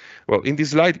 Well, in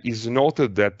this slide is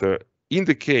noted that in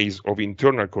the case of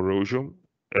internal corrosion,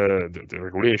 the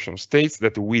regulation states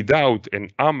that without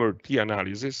an MRT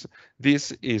analysis,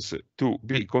 this is to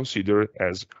be considered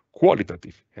as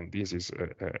qualitative, and this is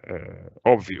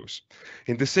obvious.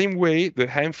 In the same way, the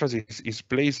emphasis is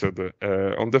placed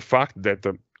on the fact that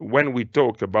when we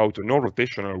talk about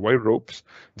non-rotational wire ropes,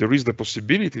 there is the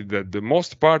possibility that the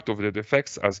most part of the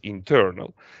defects as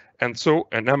internal, and so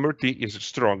an MRT is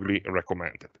strongly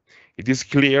recommended. It is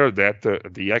clear that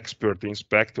the expert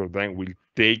inspector then will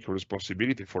take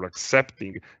responsibility for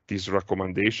accepting these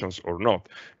recommendations or not,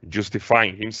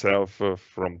 justifying himself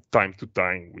from time to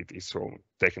time with his own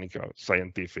technical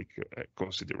scientific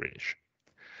consideration.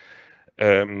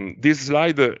 This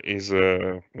slide is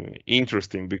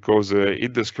interesting because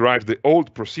it describes the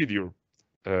old procedure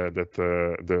that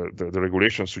the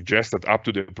regulation suggested up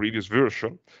to the previous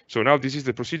version. So now this is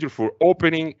the procedure for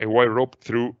opening a wire rope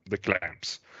through the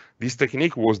clamps. This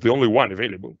technique was the only one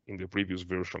available in the previous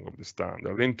version of the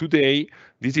standard. And today,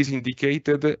 this is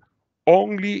indicated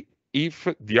only if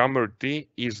the MRT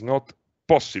is not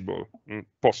possible.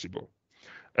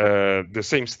 The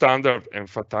same standard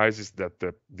emphasizes that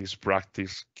this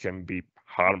practice can be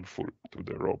harmful to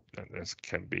the rope, as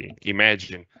can be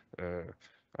imagined.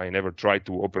 I never tried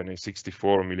to open a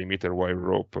 64mm wire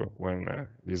rope when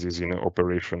this is in an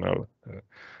operational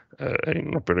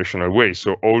way.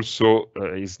 So also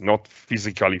is not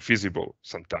physically feasible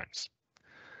sometimes.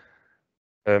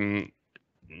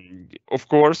 Of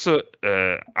course,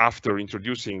 after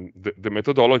introducing the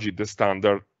methodology, the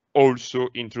standard also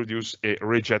introduced a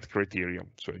reject criterion,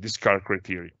 so a discard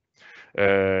criterion.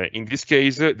 In this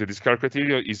case, the discard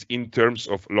criteria is in terms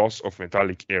of loss of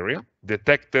metallic area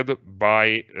detected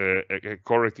by a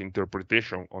correct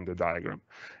interpretation on the diagram.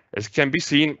 As can be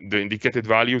seen, the indicated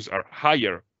values are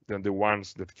higher than the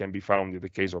ones that can be found in the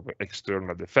case of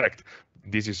external defect.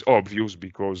 This is obvious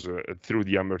because through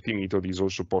the MRT method, it is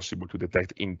also possible to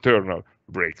detect internal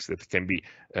breaks that can be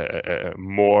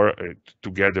more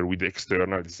together with the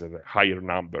external. This is a higher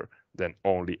number than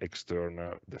only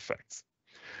external defects.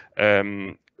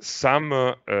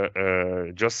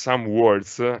 Just some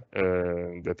words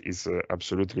that is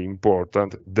absolutely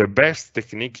important. The best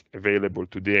technique available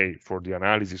today for the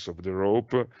analysis of the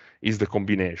rope is the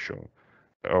combination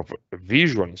of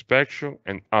visual inspection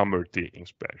and MRT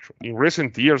inspection. In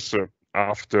recent years,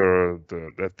 after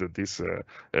this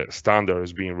standard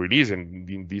has been released and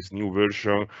in this new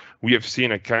version, we have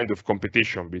seen a kind of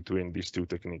competition between these two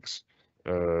techniques.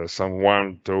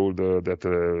 Someone told that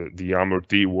the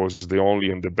MRT was the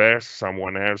only and the best.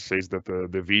 Someone else says that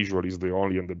the visual is the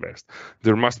only and the best.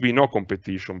 There must be no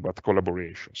competition, but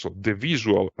collaboration. So the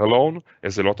visual alone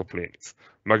has a lot of limits.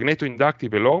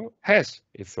 Magnetoinductive alone has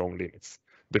its own limits.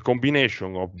 The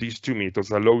combination of these two methods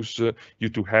allows you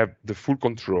to have the full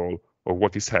control of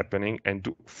what is happening and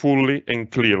to fully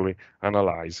and clearly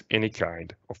analyze any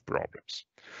kind of problems.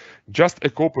 Just a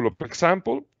couple of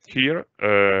examples. Here,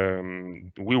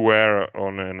 we were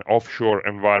on an offshore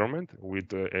environment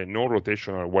with a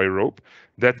non-rotational wire rope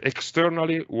that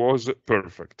externally was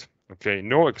perfect. Okay,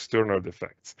 no external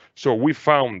defects. So we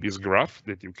found this graph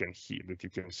that you can see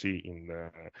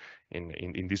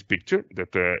in this picture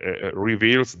that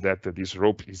reveals that this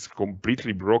rope is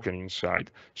completely broken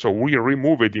inside. So we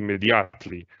removed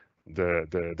immediately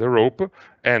the rope,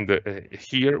 and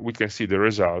here we can see the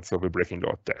results of a breaking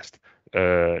load test.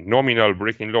 Nominal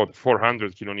breaking load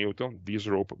 400 kilonewton. This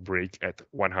rope break at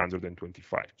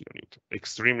 125 kilonewton.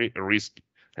 Extremely risky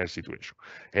situation.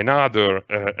 Another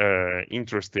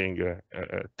interesting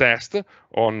test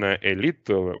on a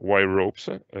little wire ropes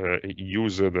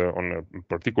used on a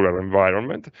particular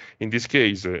environment. In this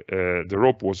case, the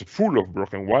rope was full of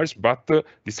broken wires, but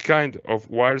this kind of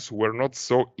wires were not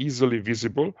so easily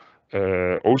visible.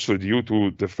 Also due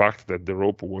to the fact that the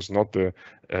rope was not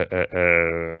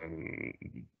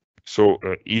so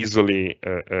easily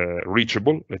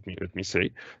reachable, let me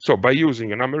say. So by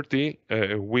using an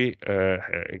MRT, we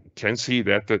can see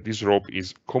that this rope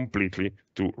is completely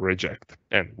to reject,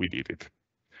 and we did it.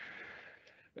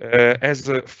 As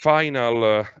a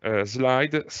final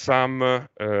slide, some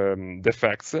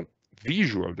defects,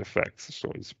 visual defects,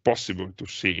 so it's possible to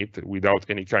see it without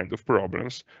any kind of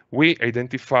problems. We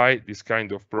identify this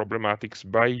kind of problematics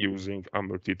by using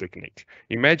MRT technique.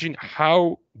 Imagine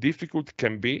how difficult it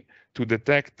can be to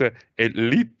detect a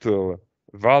little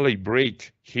valley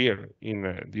break here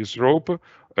in this rope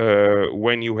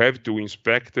when you have to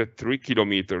inspect 3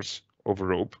 kilometers of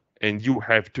rope, and you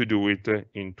have to do it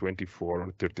in 24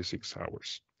 or 36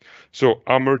 hours. So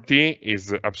MRT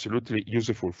is absolutely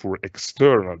useful for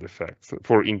external defects,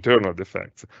 for internal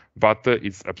defects, but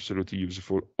it's absolutely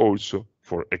useful also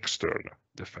for external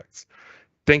defects.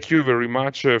 Thank you very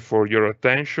much for your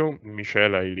attention.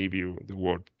 Michel, I leave you the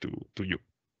word to you.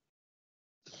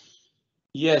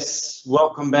 Yes,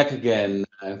 welcome back again.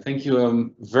 Thank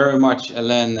you very much,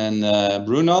 Alain and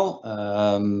Bruno.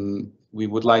 We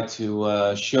would like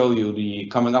to show you the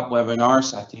coming up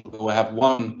webinars. I think we will have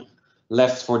one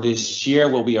left for this year,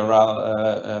 will be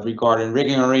around regarding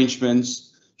rigging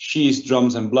arrangements, sheaths,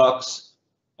 drums and blocks.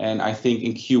 And I think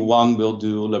in Q1 we'll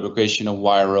do lubrication of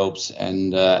wire ropes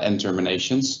and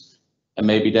terminations. And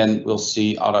maybe then we'll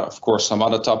see of course, some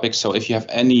other topics. So if you have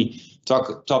any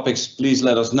topics, please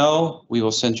let us know. We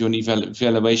will send you an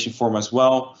evaluation form as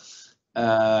well,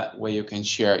 where you can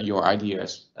share your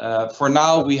ideas. For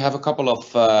now, we have a couple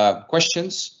of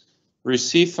questions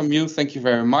received from you. Thank you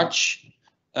very much.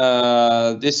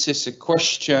 This is a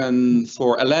question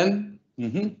for Alain.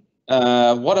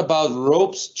 What about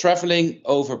ropes traveling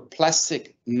over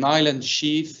plastic nylon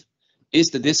sheath? Is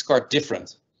the discard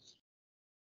different?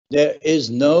 There is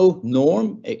no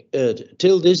norm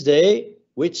till this day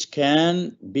which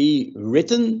can be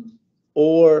written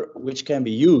or which can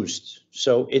be used.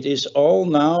 So it is all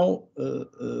now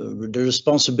the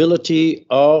responsibility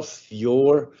of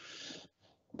your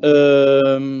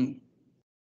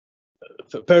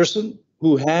person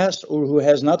who has or who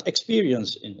has not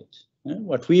experience in it.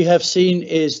 What we have seen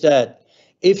is that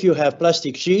if you have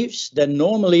plastic sheaths, then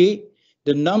normally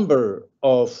the number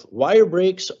of wire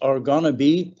breaks are gonna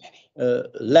be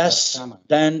less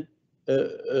than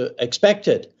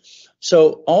expected.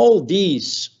 So all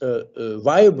these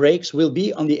wire breaks will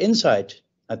be on the inside,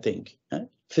 I think.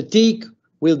 Fatigue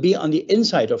will be on the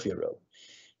inside of your rope.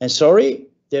 And sorry,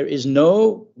 there is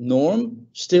no norm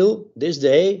still this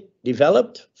day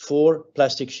developed for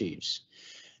plastic sheaves.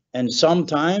 And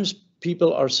sometimes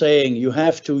people are saying you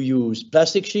have to use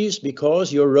plastic sheaves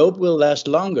because your rope will last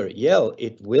longer. Yeah,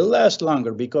 it will last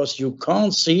longer because you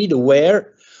can't see the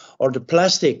wear, or the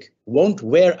plastic won't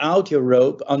wear out your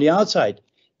rope on the outside.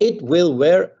 It will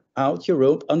wear out your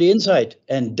rope on the inside.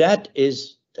 And that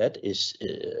is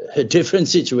a different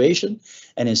situation.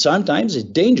 And sometimes it's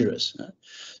dangerous.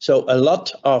 So a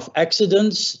lot of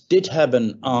accidents did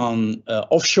happen on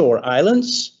offshore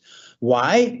islands.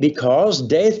 Why? Because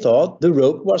they thought the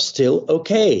rope was still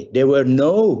okay. There were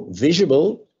no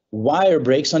visible wire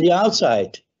breaks on the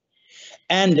outside.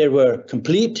 And there were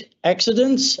complete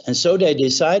accidents. And so they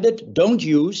decided, don't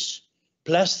use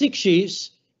plastic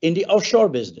sheaves in the offshore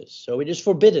business. So it is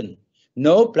forbidden.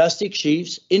 No plastic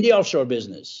sheaves in the offshore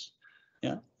business.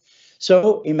 Yeah.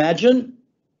 So imagine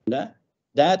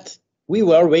that we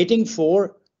were waiting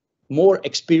for more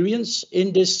experience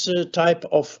in this type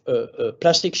of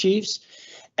plastic sheaves.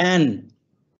 And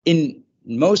in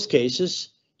most cases,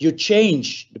 you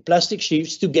change the plastic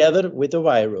sheaves together with the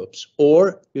wire ropes,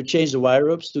 or you change the wire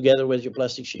ropes together with your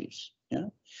plastic sheaves. Yeah,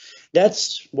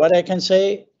 that's what I can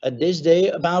say at this day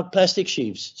about plastic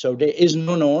sheaves. So there is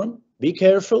no norm. Be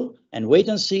careful and wait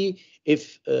and see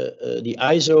if the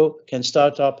ISO can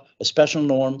start up a special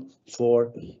norm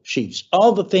for sheaves.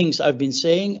 All the things I've been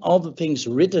saying, all the things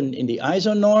written in the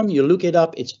ISO norm, you look it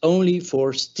up, it's only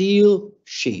for steel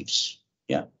sheaves.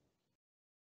 Yeah.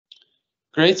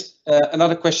 Great.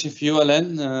 Another question for you,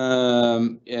 Alain.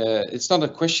 It's not a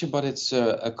question, but it's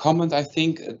a comment, I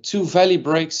think. 2 valley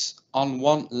breaks on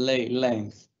 1 lay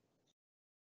length.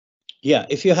 Yeah,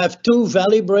 if you have 2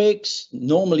 valley breaks,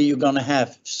 normally you're going to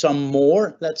have some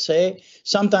more, let's say.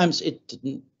 Sometimes it's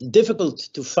difficult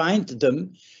to find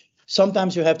them.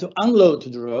 Sometimes you have to unload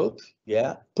the rope,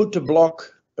 yeah, put the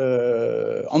block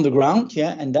on the ground,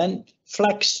 yeah, and then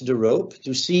flex the rope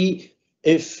to see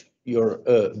if you're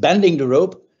bending the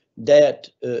rope, that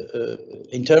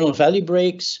internal valley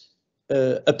breaks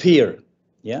appear,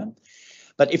 yeah.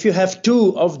 But if you have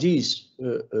 2 of these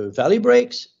valley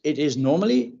breaks, it is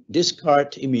normally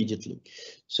discard immediately.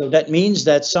 So that means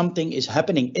that something is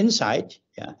happening inside.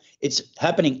 Yeah, it's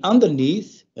happening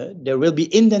underneath. There will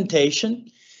be indentation.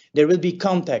 There will be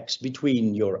contacts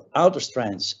between your outer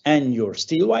strands and your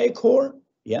steel wire core.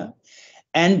 Yeah,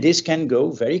 and this can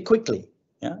go very quickly.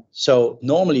 Yeah, so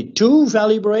normally 2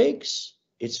 valley breaks,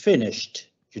 it's finished.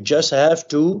 You just have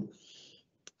to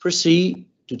proceed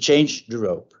to change the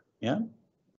rope. Yeah.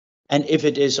 And if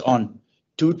it is on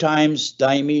 2 times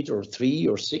diameter, or 3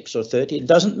 or 6 or 30, it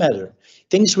doesn't matter.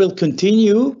 Things will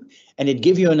continue, and it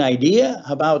gives you an idea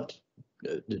about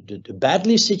the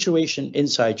badly situation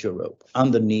inside your rope,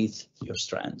 underneath your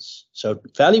strands. So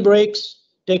valley breaks,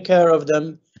 take care of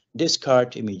them,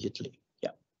 discard immediately.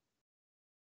 Yeah.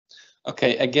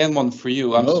 Okay, again, one for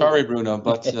you. I'm sorry, Bruno,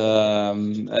 but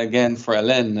again for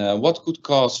Alain, what could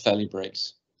cause valley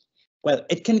breaks? Well,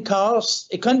 it can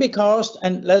be caused,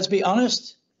 and let's be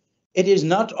honest, it is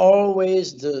not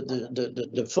always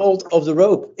the fault of the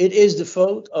rope. It is the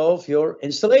fault of your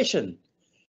installation.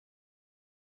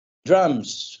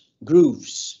 Drums,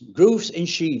 grooves in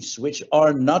sheaves, which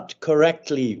are not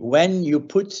correctly when you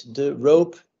put the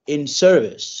rope in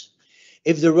service.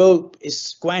 If the rope is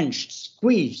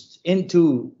squeezed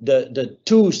into the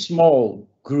too small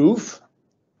groove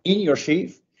in your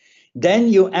sheave,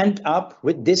 then you end up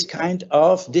with this kind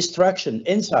of distraction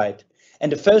inside.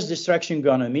 And the first distraction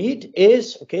you're gonna meet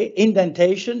is, okay,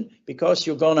 indentation, because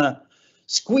you're gonna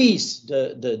squeeze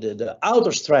the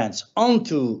outer strands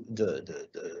onto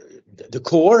the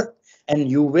core, and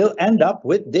you will end up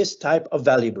with this type of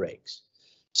valley breaks.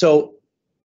 So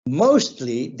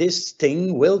mostly this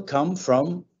thing will come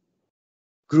from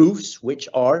grooves which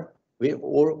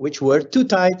were too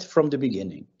tight from the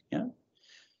beginning. Yeah.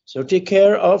 So take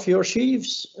care of your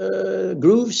sheaves,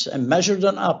 grooves, and measure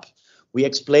them up. We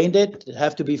explained it. It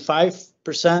have to be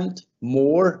 5%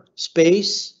 more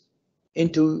space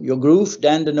into your groove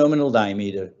than the nominal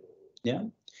diameter. Yeah.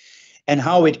 And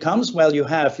how it comes? Well, you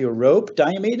have your rope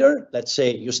diameter. Let's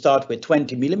say you start with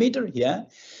 20 millimeter. Yeah.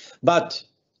 But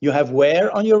you have wear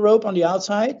on your rope on the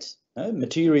outside.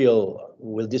 Material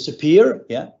will disappear.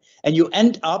 Yeah. And you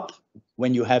end up,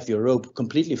 when you have your rope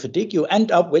completely fatigued, you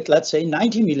end up with, let's say,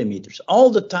 90 millimeters. All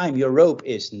the time your rope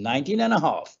is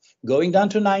 19.5, going down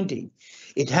to 19.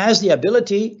 It has the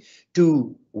ability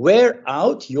to wear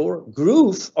out your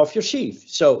groove of your sheave.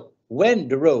 So when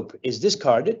the rope is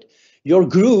discarded, your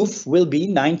groove will be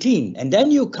 19. And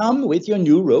then you come with your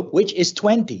new rope, which is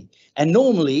 20. And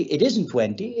normally it isn't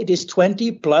 20, it is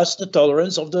 20 plus the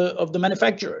tolerance of the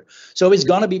manufacturer. So it's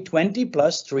going to be 20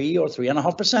 plus 3 or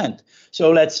 3.5%.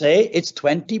 So let's say it's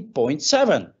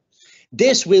 20.7.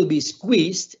 This will be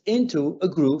squeezed into a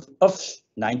groove of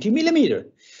 90 millimeter.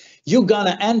 You're going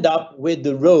to end up with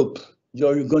the rope.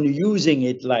 You're going to using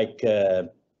it like,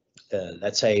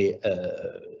 let's say,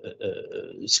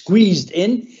 squeezed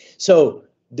in. So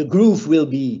the groove will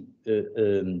be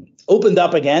opened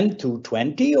up again to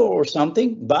 20 or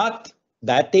something, but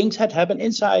bad things had happened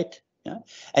inside. Yeah?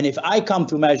 And if I come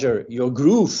to measure your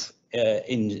groove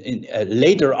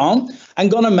later on, I'm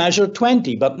going to measure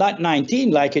 20, but not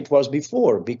 19 like it was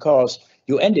before, because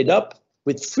you ended up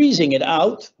with freezing it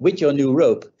out with your new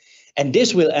rope. And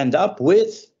this will end up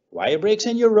with wire breaks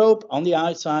in your rope on the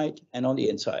outside and on the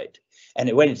inside. And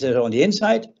when it's on the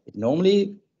inside, it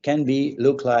normally can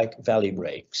look like valley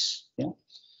breaks. Yeah.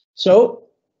 So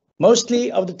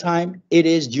mostly of the time, it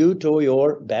is due to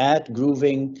your bad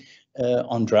grooving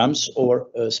on drums or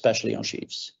especially on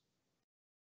sheaves.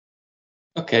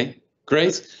 Okay,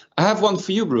 great. I have one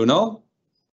for you, Bruno.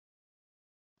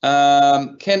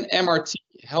 Can MRT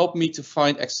help me to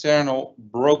find external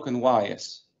broken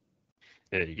wires?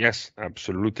 Yes,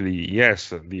 absolutely. Yes,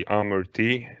 the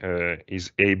MRT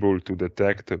is able to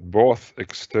detect both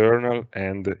external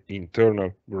and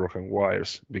internal broken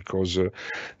wires, because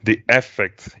the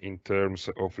effects in terms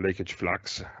of leakage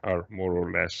flux are more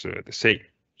or less the same.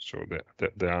 So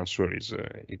the answer is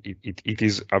it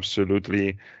is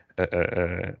absolutely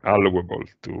allowable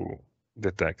to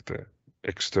detect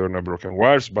external broken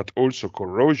wires, but also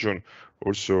corrosion,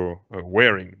 also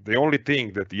wearing. The only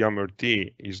thing that the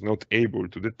MRT is not able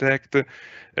to detect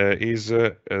is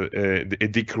a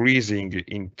decreasing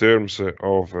in terms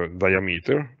of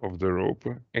diameter of the rope,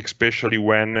 especially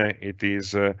when it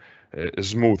is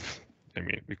smooth. I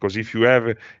mean, because if you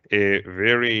have a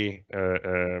very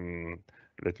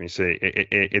let me say,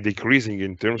 a decreasing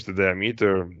in terms of the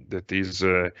diameter that is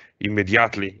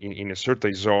immediately in a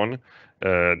certain zone,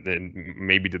 then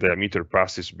maybe the diameter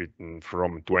passes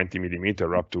from 20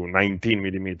 millimeter up to 19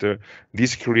 millimeter.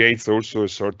 This creates also a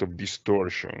sort of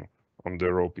distortion on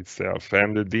the rope itself,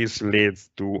 and this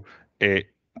leads to a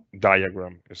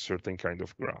diagram, a certain kind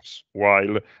of graphs.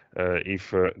 While if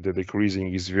the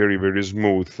decreasing is very, very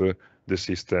smooth, the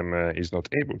system is not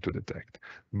able to detect.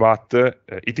 But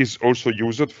it is also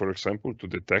used, for example, to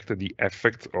detect the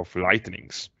effect of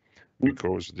lightnings,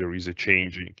 because there is a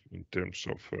changing in terms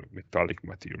of metallic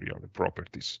material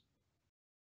properties.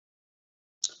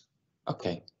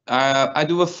 Okay, I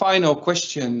do a final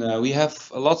question. We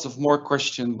have lots of more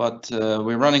questions, but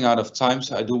we're running out of time.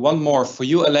 So I do one more for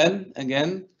you, Alain,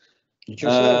 again.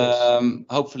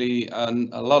 Hopefully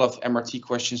a lot of MRT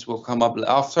questions will come up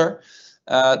after.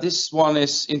 This one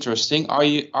is interesting.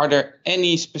 Are there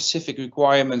any specific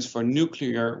requirements for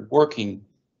nuclear working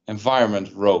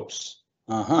environment ropes?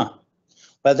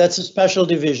 But that's a special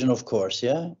division, of course,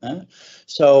 yeah.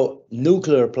 So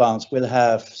nuclear plants will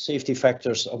have safety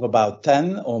factors of about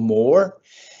 10 or more,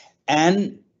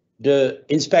 and the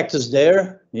inspectors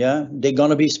there, yeah, they're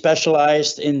going to be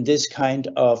specialized in this kind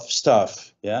of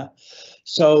stuff, yeah.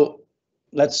 So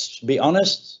let's be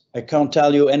honest, I can't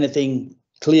tell you anything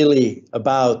clearly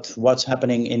about what's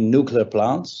happening in nuclear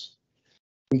plants.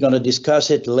 We're going to discuss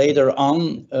it later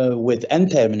on with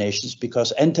end terminations,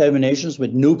 because end terminations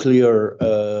with nuclear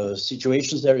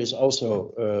situations there is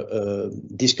also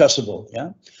discussable.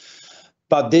 Yeah,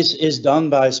 but this is done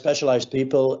by specialized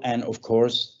people, and of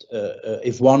course,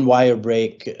 if one wire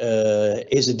break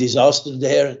is a disaster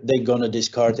there, they're going to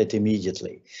discard it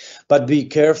immediately. But be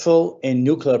careful in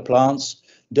nuclear plants.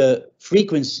 The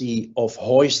frequency of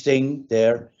hoisting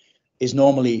there is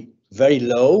normally very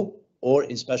low, or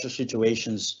in special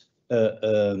situations,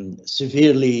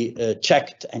 severely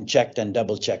checked and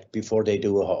double checked before they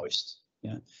do a hoist.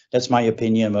 Yeah, that's my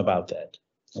opinion about that.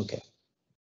 Okay.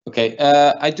 Okay,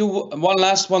 I do one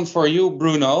last one for you,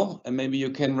 Bruno, and maybe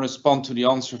you can respond to the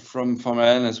answer from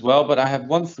Alain as well. But I have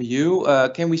one for you.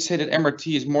 Can we say that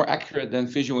MRT is more accurate than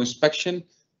visual inspection?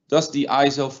 Does the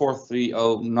ISO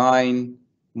 4309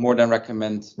 more than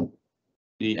recommend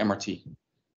the MRT?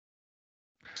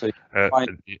 So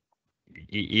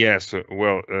yes,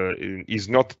 well, it's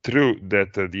not true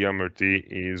that the MRT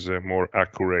is more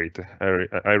accurate.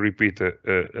 I repeat,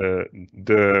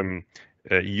 the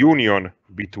union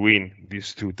between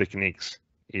these two techniques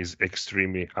is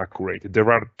extremely accurate.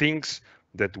 There are things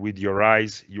that with your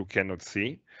eyes you cannot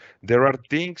see. There are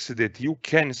things that you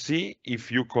can see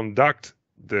if you conduct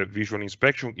the visual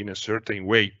inspection in a certain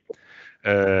way.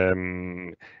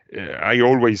 I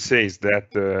always say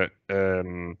that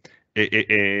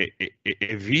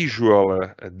a visual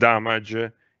damage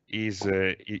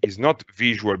is not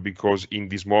visual because in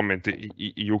this moment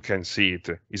you can see it.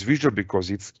 It's visual because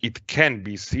it can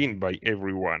be seen by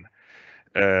everyone.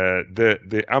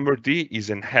 The Hammer D is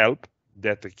an help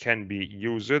that can be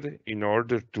used in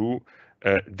order to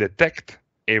detect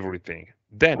everything.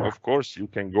 Then, of course, you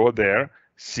can go there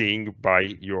seeing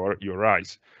by your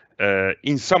eyes.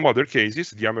 In some other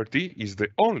cases, the Hammer D is the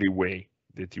only way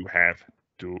that you have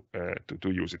to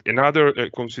use it. Another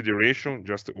consideration,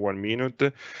 just 1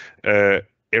 minute, a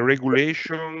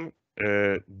regulation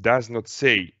does not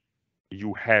say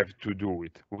you have to do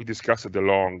it. We discussed it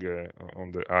along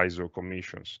on the ISO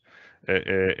commissions.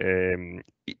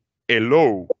 A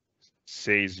law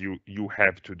says you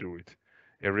have to do it.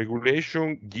 A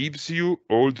regulation gives you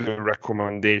all the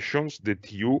recommendations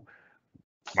that you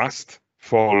must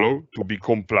follow to be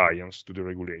compliant to the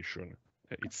regulation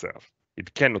itself.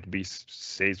 It cannot be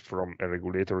said from a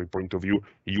regulatory point of view,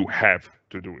 you have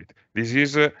to do it. This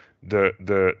is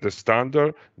the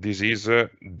standard. This is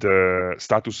the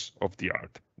status of the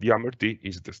art. The Hammer D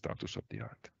is the status of the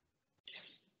art.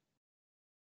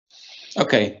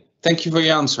 Okay, thank you for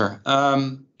your answer.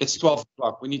 It's 12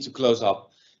 o'clock. We need to close up.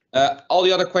 All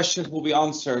the other questions will be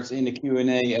answered in the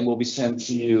Q&A and will be sent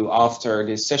to you after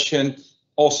this session.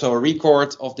 Also a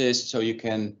record of this, so you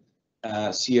can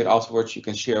see it afterwards. You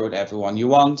can share with everyone you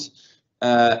want.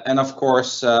 And of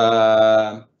course, we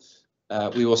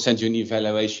will send you an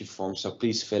evaluation form, so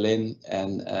please fill in,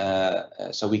 and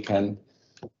so we can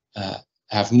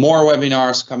have more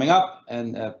webinars coming up.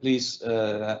 And please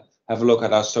have a look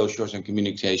at our socials and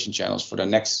communication channels for the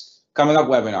next coming up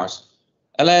webinars.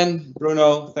 Alain,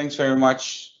 Bruno, thanks very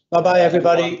much. Bye-bye,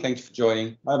 everybody. Thanks for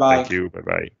joining. Bye-bye. Thank you.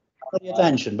 Bye-bye. For the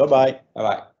attention. Bye-bye.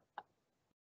 Bye-bye.